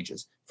battery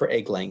cages for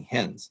egg-laying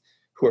hens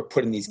who are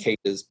put in these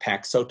cages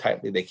packed so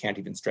tightly they can't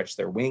even stretch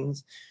their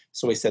wings.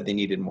 So we said they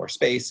needed more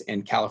space,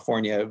 and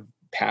California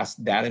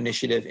passed that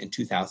initiative in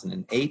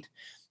 2008.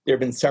 There have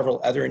been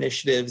several other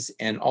initiatives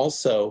and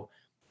also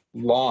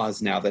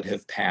laws now that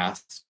have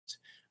passed.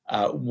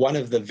 One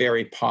of the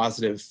very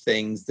positive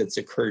things that's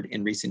occurred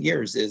in recent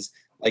years is,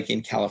 like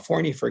in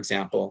California, for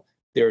example,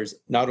 there's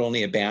not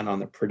only a ban on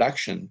the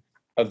production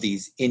of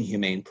these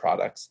inhumane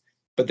products,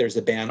 but there's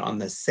a ban on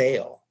the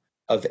sale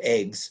of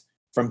eggs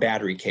from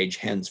battery cage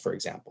hens, for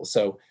example.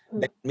 So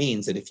that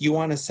means that if you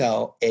want to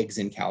sell eggs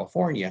in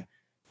California,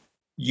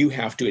 you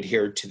have to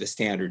adhere to the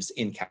standards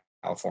in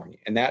California.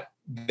 And that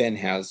then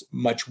has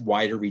much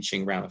wider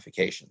reaching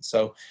ramifications.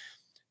 So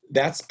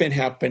that's been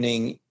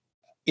happening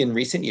in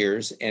recent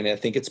years, and I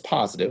think it's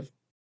positive.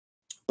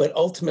 But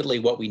ultimately,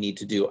 what we need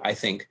to do, I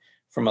think,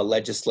 from a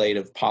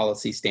legislative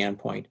policy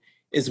standpoint,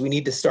 is we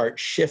need to start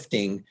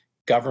shifting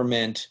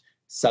government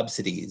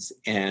subsidies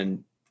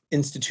and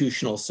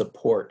institutional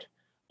support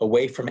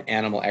away from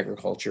animal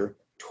agriculture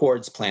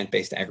towards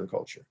plant-based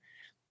agriculture.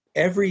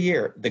 Every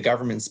year, the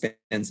government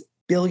spends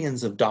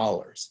billions of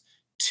dollars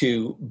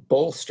to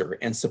bolster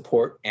and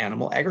support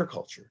animal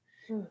agriculture.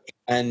 Mm.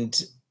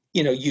 And,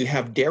 you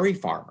have dairy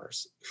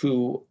farmers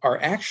who are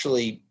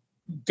actually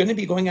going to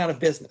be going out of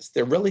business.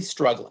 They're really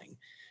struggling.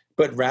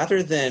 But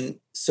rather than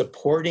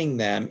supporting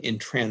them in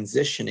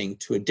transitioning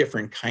to a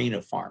different kind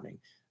of farming,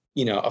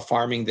 a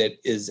farming that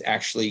is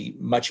actually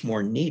much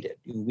more needed.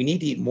 We need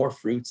to eat more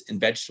fruits and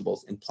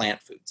vegetables and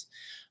plant foods.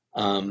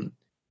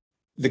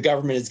 The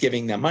government is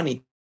giving them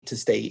money to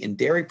stay in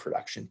dairy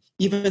production,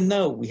 even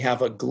though we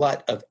have a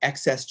glut of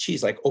excess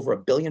cheese, like over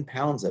 1 billion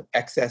pounds of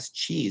excess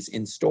cheese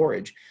in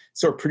storage.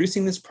 So we're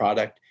producing this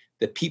product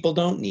that people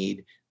don't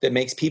need, that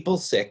makes people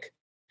sick,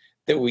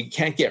 that we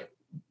can't get,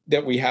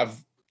 that we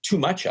have too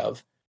much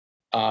of,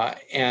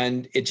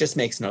 and it just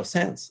makes no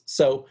sense.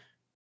 So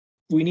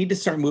we need to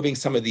start moving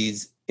some of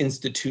these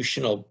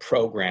institutional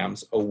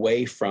programs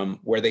away from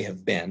where they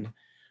have been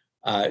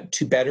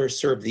to better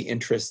serve the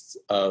interests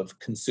of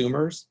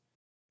consumers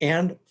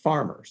and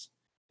farmers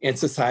and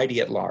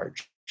society at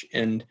large.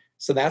 And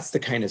so that's the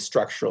kind of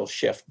structural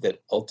shift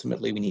that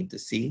ultimately we need to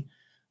see.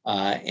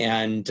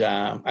 And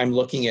I'm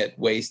looking at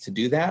ways to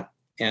do that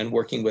and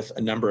working with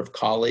a number of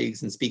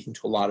colleagues and speaking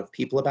to a lot of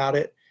people about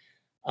it.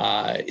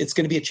 It's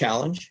going to be a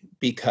challenge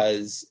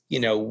because,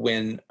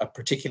 when a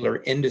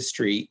particular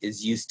industry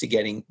is used to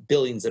getting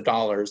billions of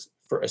dollars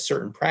for a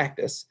certain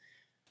practice,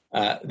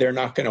 they're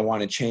not going to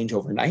want to change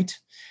overnight.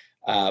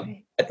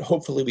 Right. But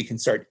hopefully we can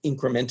start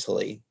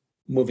incrementally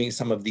moving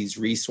some of these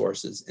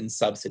resources and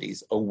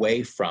subsidies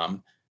away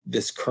from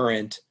this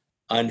current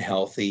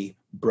unhealthy,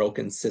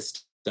 broken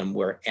system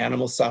where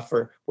animals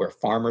suffer, where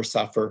farmers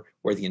suffer,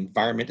 where the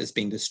environment is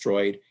being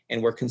destroyed,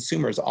 and where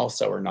consumers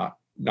also are not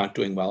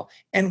doing well,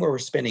 and where we're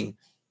spending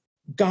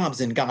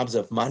gobs and gobs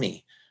of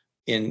money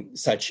in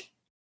such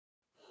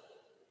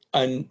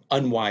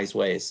unwise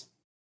ways.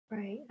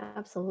 Right,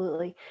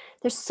 absolutely.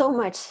 There's so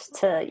much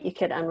you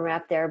could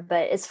unwrap there,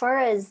 but as far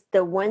as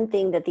the one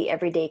thing that the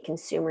everyday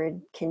consumer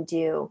can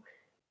do,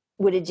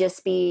 would it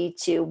just be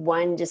to,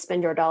 one, just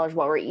spend our dollars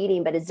while we're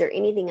eating, but is there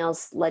anything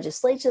else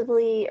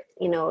legislatively,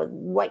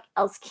 what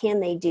else can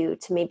they do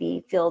to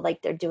maybe feel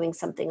like they're doing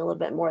something a little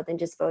bit more than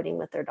just voting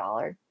with their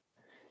dollar?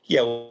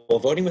 Yeah, well,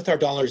 voting with our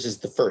dollars is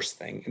the first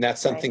thing, and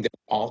that's something that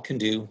all can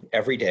do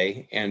every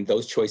day, and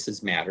those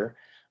choices matter.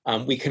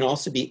 We can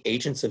also be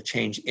agents of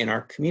change in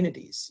our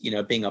communities,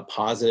 being a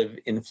positive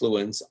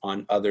influence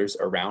on others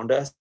around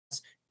us,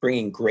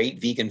 bringing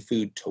great vegan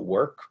food to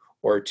work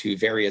or to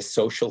various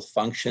social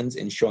functions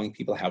and showing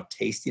people how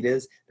tasty it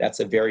is. That's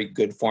a very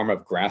good form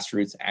of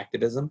grassroots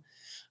activism.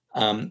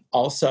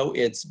 Also,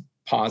 it's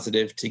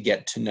positive to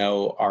get to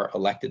know our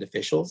elected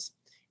officials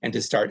and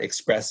to start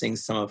expressing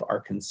some of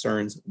our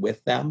concerns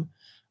with them,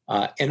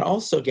 and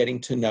also getting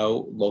to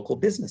know local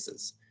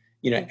businesses,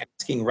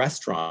 asking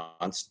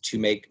restaurants to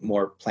make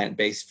more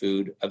plant-based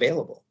food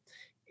available,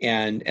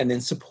 and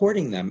then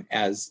supporting them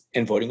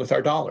and voting with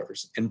our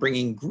dollars and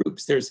bringing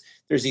groups. There's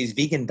these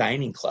vegan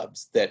dining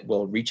clubs that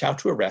will reach out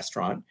to a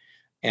restaurant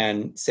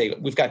and say,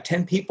 we've got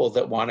 10 people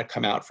that want to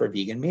come out for a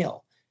vegan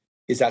meal.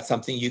 Is that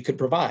something you could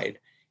provide?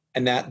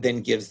 And that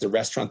then gives the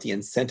restaurant the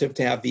incentive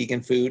to have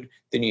vegan food.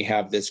 Then you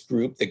have this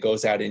group that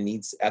goes out and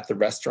eats at the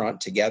restaurant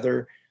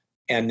together.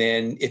 And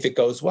then if it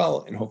goes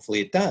well, and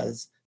hopefully it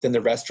does, then the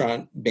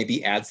restaurant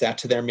maybe adds that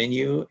to their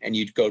menu, and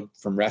you'd go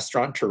from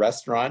restaurant to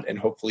restaurant, and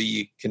hopefully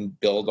you can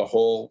build a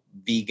whole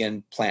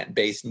vegan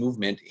plant-based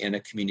movement in a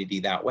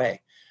community that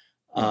way.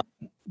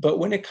 But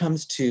when it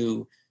comes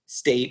to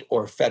state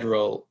or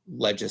federal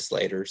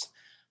legislators,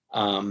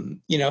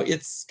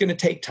 it's going to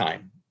take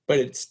time. But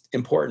it's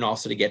important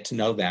also to get to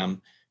know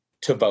them,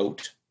 to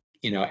vote,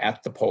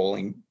 at the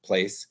polling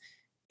place,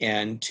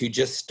 and to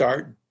just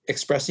start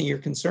expressing your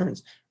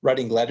concerns,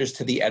 writing letters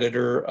to the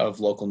editor of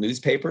local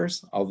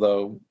newspapers,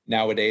 although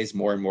nowadays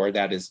more and more of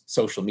that is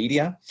social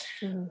media,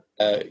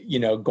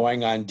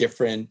 going on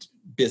different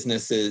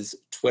businesses'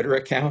 Twitter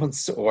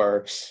accounts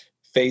or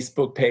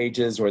Facebook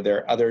pages or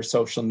their other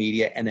social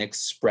media and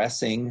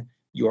expressing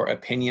your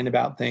opinion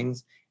about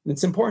things. And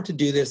it's important to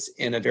do this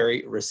in a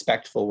very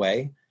respectful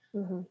way.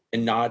 Mm-hmm.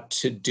 And not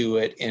to do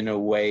it in a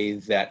way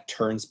that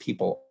turns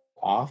people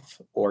off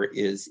or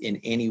is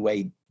in any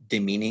way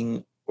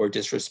demeaning or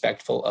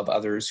disrespectful of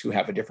others who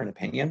have a different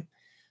opinion.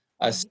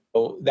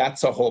 So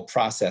that's a whole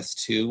process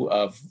too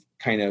of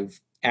kind of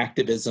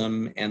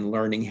activism and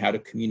learning how to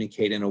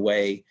communicate in a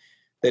way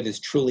that is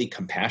truly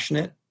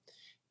compassionate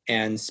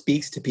and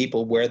speaks to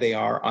people where they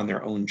are on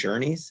their own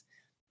journeys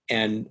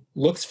and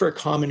looks for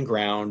common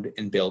ground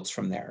and builds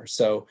from there.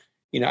 So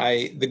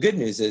the good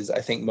news is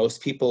I think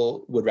most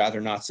people would rather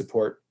not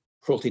support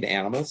cruelty to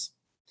animals.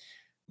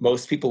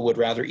 Most people would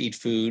rather eat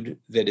food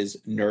that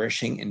is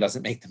nourishing and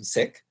doesn't make them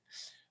sick.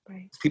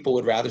 Right. People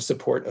would rather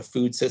support a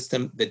food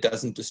system that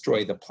doesn't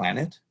destroy the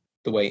planet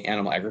the way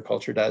animal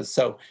agriculture does.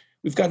 So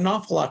we've got an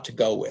awful lot to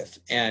go with.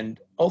 And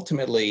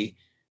ultimately,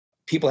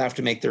 people have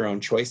to make their own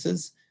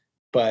choices,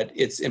 but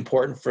it's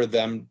important for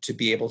them to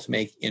be able to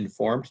make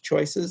informed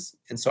choices.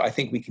 And so I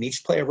think we can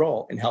each play a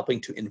role in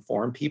helping to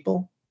inform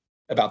people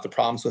about the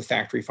problems with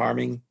factory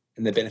farming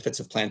and the benefits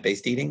of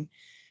plant-based eating,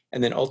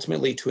 and then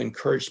ultimately to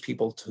encourage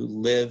people to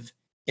live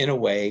in a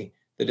way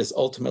that is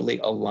ultimately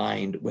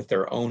aligned with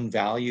their own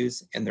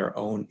values and their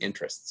own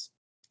interests.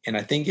 And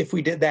I think if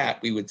we did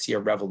that, we would see a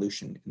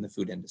revolution in the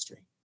food industry.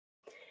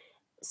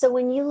 So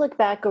when you look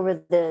back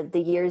over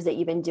the years that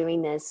you've been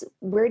doing this,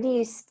 where do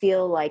you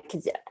feel like,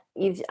 because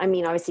you've, I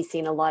mean, obviously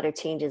seen a lot of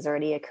changes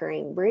already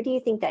occurring, where do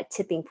you think that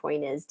tipping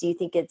point is? Do you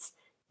think it's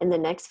in the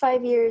next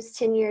 5 years,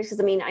 10 years?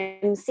 Because I mean,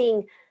 I'm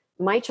seeing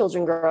my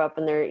children grow up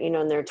and they're, you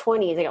know, in their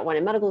 20s. I got one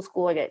in medical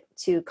school, I got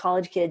two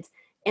college kids,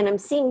 and I'm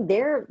seeing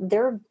their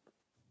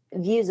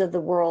views of the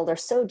world are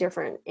so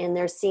different, and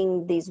they're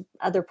seeing these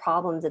other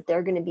problems that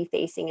they're going to be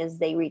facing as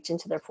they reach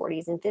into their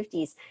 40s and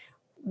 50s.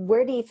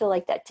 Where do you feel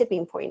like that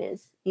tipping point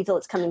is? Do you feel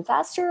it's coming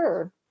faster,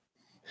 or?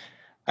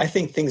 I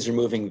think things are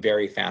moving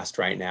very fast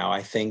right now.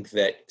 I think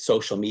that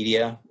social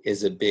media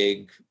is a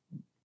big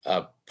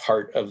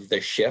part of the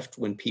shift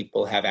when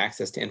people have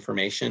access to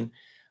information.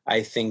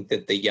 I think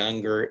that the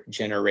younger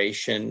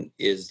generation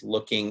is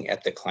looking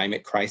at the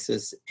climate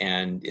crisis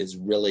and is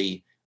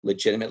really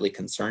legitimately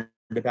concerned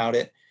about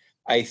it.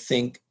 I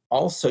think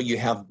also you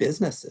have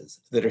businesses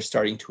that are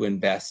starting to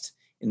invest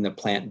in the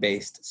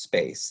plant-based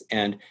space.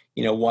 And,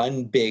 you know,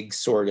 one big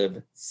sort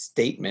of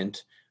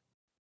statement,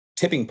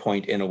 tipping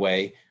point in a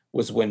way,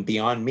 was when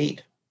Beyond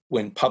Meat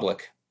went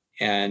public,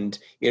 and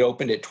it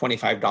opened at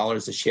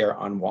 $25 a share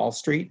on Wall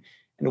Street.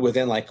 And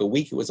within like a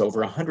week, it was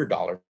over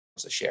 $100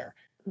 a share.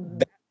 Mhm.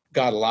 That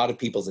got a lot of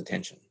people's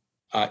attention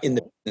in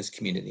the business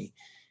community.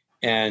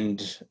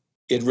 And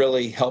it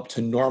really helped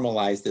to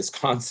normalize this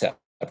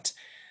concept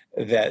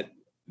that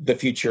the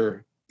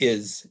future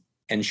is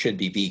and should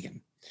be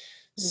vegan.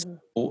 Mhm.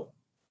 So,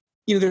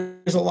 you know,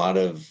 there's a lot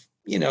of,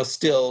 you know,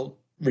 still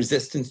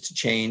resistance to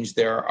change.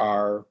 There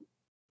are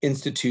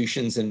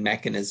institutions and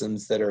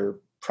mechanisms that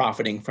are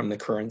profiting from the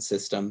current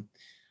system,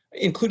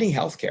 including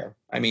healthcare.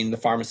 I mean, the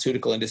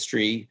pharmaceutical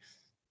industry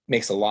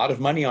makes a lot of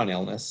money on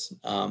illness.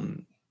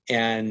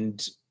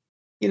 And,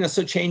 you know,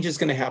 so change is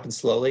going to happen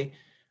slowly.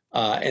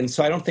 And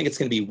so I don't think it's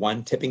going to be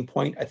one tipping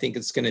point. I think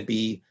it's going to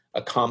be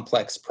a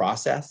complex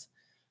process.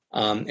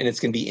 And it's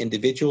going to be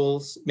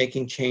individuals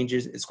making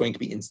changes. It's going to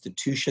be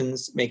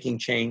institutions making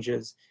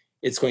changes.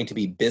 It's going to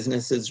be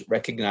businesses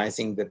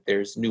recognizing that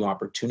there's new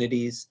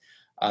opportunities.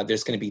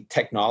 There's going to be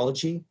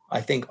technology,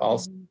 I think,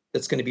 also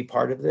that's going to be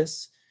part of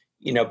this.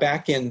 You know,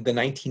 back in the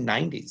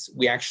 1990s,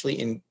 we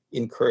actually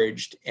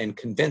encouraged and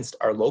convinced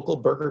our local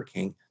Burger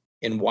King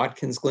in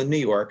Watkins Glen, New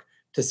York,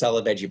 to sell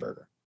a veggie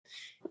burger.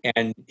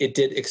 And it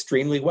did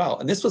extremely well.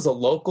 And this was a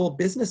local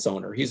business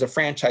owner. He's a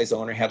franchise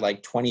owner, had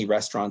like 20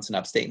 restaurants in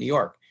upstate New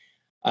York.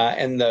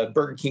 And the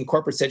Burger King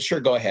corporate said, sure,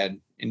 go ahead,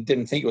 and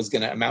didn't think it was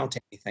going to amount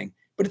to anything,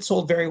 but it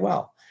sold very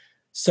well.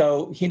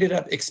 So he ended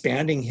up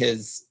expanding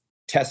his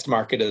test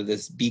market of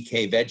this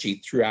BK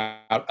veggie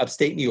throughout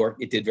upstate New York.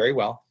 It did very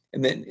well.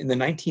 And then in the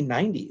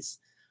 1990s,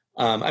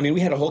 I mean,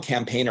 we had a whole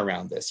campaign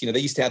around this. You know, they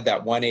used to have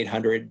that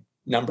 1-800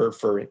 number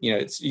for, you know,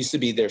 it used to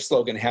be their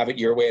slogan, have it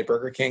your way at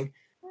Burger King.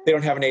 They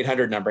don't have an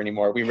 800 number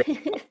anymore.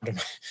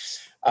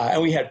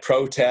 And we had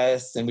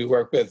protests, and we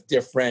worked with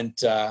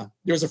different, there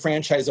was a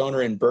franchise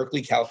owner in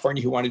Berkeley,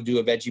 California, who wanted to do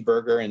a veggie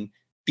burger, and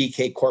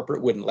BK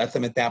corporate wouldn't let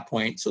them at that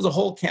point. So it was a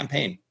whole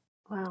campaign.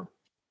 Wow.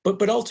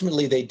 But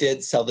ultimately, they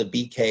did sell the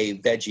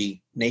BK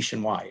veggie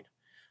nationwide.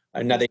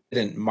 Now, they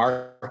didn't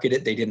market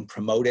it, they didn't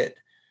promote it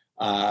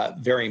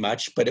very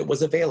much, but it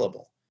was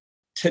available.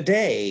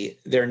 Today,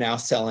 they're now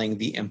selling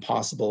the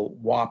Impossible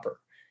Whopper.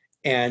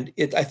 And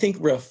it, I think,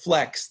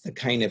 reflects the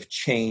kind of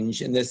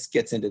change, and this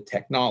gets into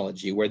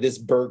technology, where this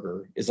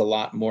burger is a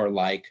lot more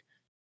like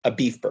a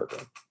beef burger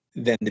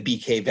than the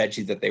BK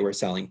veggie that they were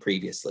selling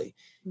previously.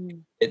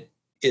 It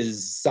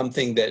is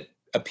something that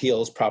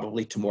appeals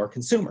probably to more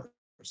consumers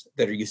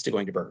that are used to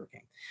going to Burger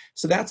King.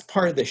 So that's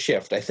part of the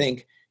shift. I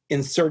think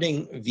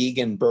inserting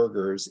vegan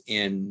burgers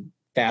in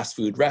fast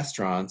food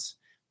restaurants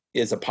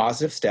is a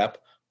positive step,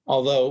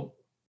 although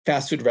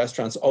fast food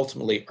restaurants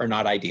ultimately are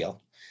not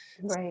ideal.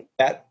 Right.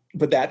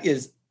 But that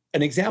is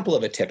an example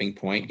of a tipping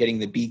point. Getting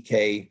the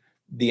BK,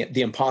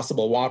 the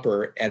Impossible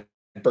Whopper at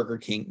Burger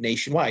King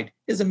nationwide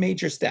is a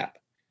major step.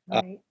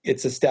 Right.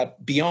 It's a step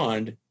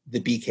beyond the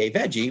BK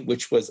veggie,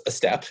 which was a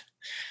step.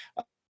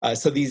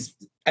 So these,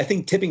 I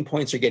think, tipping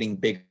points are getting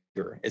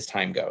bigger as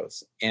time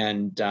goes.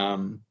 And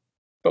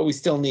but we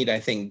still need, I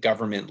think,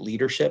 government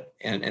leadership,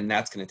 and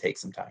that's going to take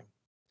some time.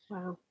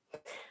 Wow.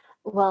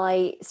 Well,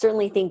 I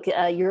certainly think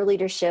your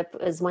leadership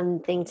is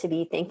one thing to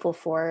be thankful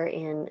for.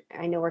 And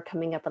I know we're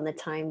coming up on the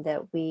time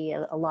that we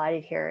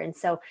allotted here. And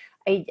so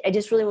I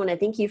just really want to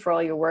thank you for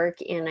all your work.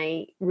 And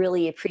I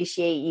really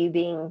appreciate you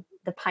being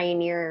the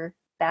pioneer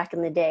back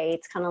in the day.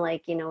 It's kind of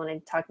like, when I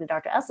talk to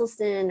Dr.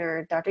 Esselstyn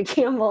or Dr.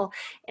 Campbell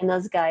and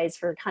those guys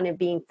for kind of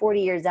being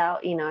 40 years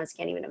out, I just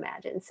can't even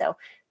imagine. So,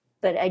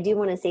 but I do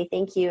want to say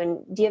thank you.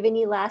 And do you have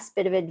any last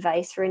bit of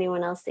advice for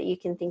anyone else that you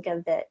can think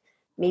of that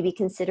may be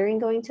considering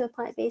going to a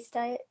plant-based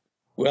diet?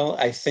 Well,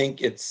 I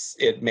think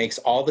it makes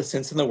all the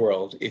sense in the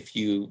world if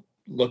you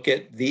look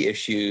at the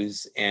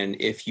issues, and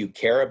if you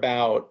care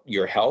about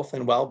your health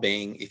and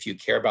well-being, if you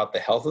care about the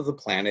health of the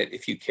planet,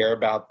 if you care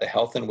about the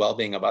health and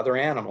well-being of other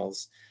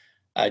animals,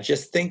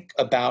 just think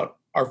about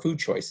our food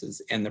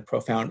choices and the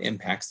profound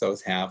impacts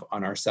those have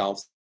on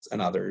ourselves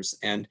and others.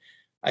 And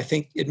I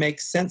think it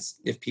makes sense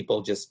if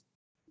people just,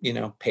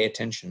 pay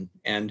attention,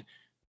 and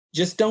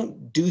just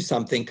don't do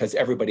something because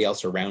everybody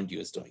else around you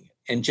is doing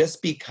it. And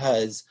just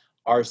because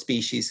our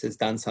species has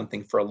done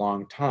something for a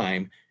long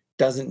time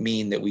doesn't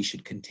mean that we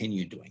should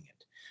continue doing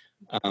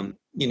it.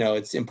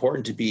 It's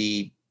important to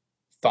be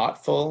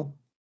thoughtful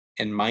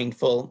and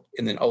mindful,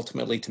 and then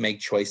ultimately to make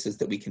choices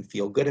that we can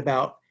feel good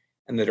about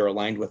and that are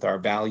aligned with our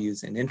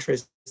values and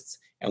interests.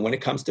 And when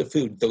it comes to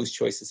food, those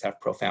choices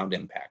have profound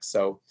impacts.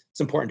 So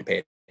it's important to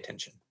pay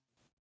attention.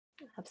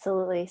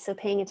 Absolutely. So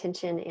paying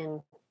attention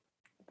and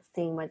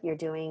seeing what you're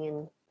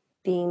doing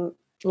and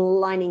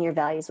aligning your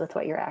values with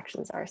what your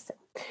actions are. So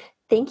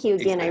thank you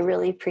again. Exactly. I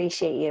really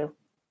appreciate you.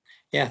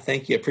 Yeah,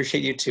 thank you.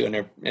 Appreciate you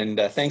too. And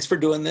thanks for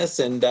doing this.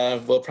 And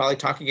we'll probably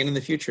talk again in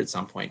the future at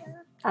some point.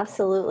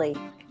 Absolutely.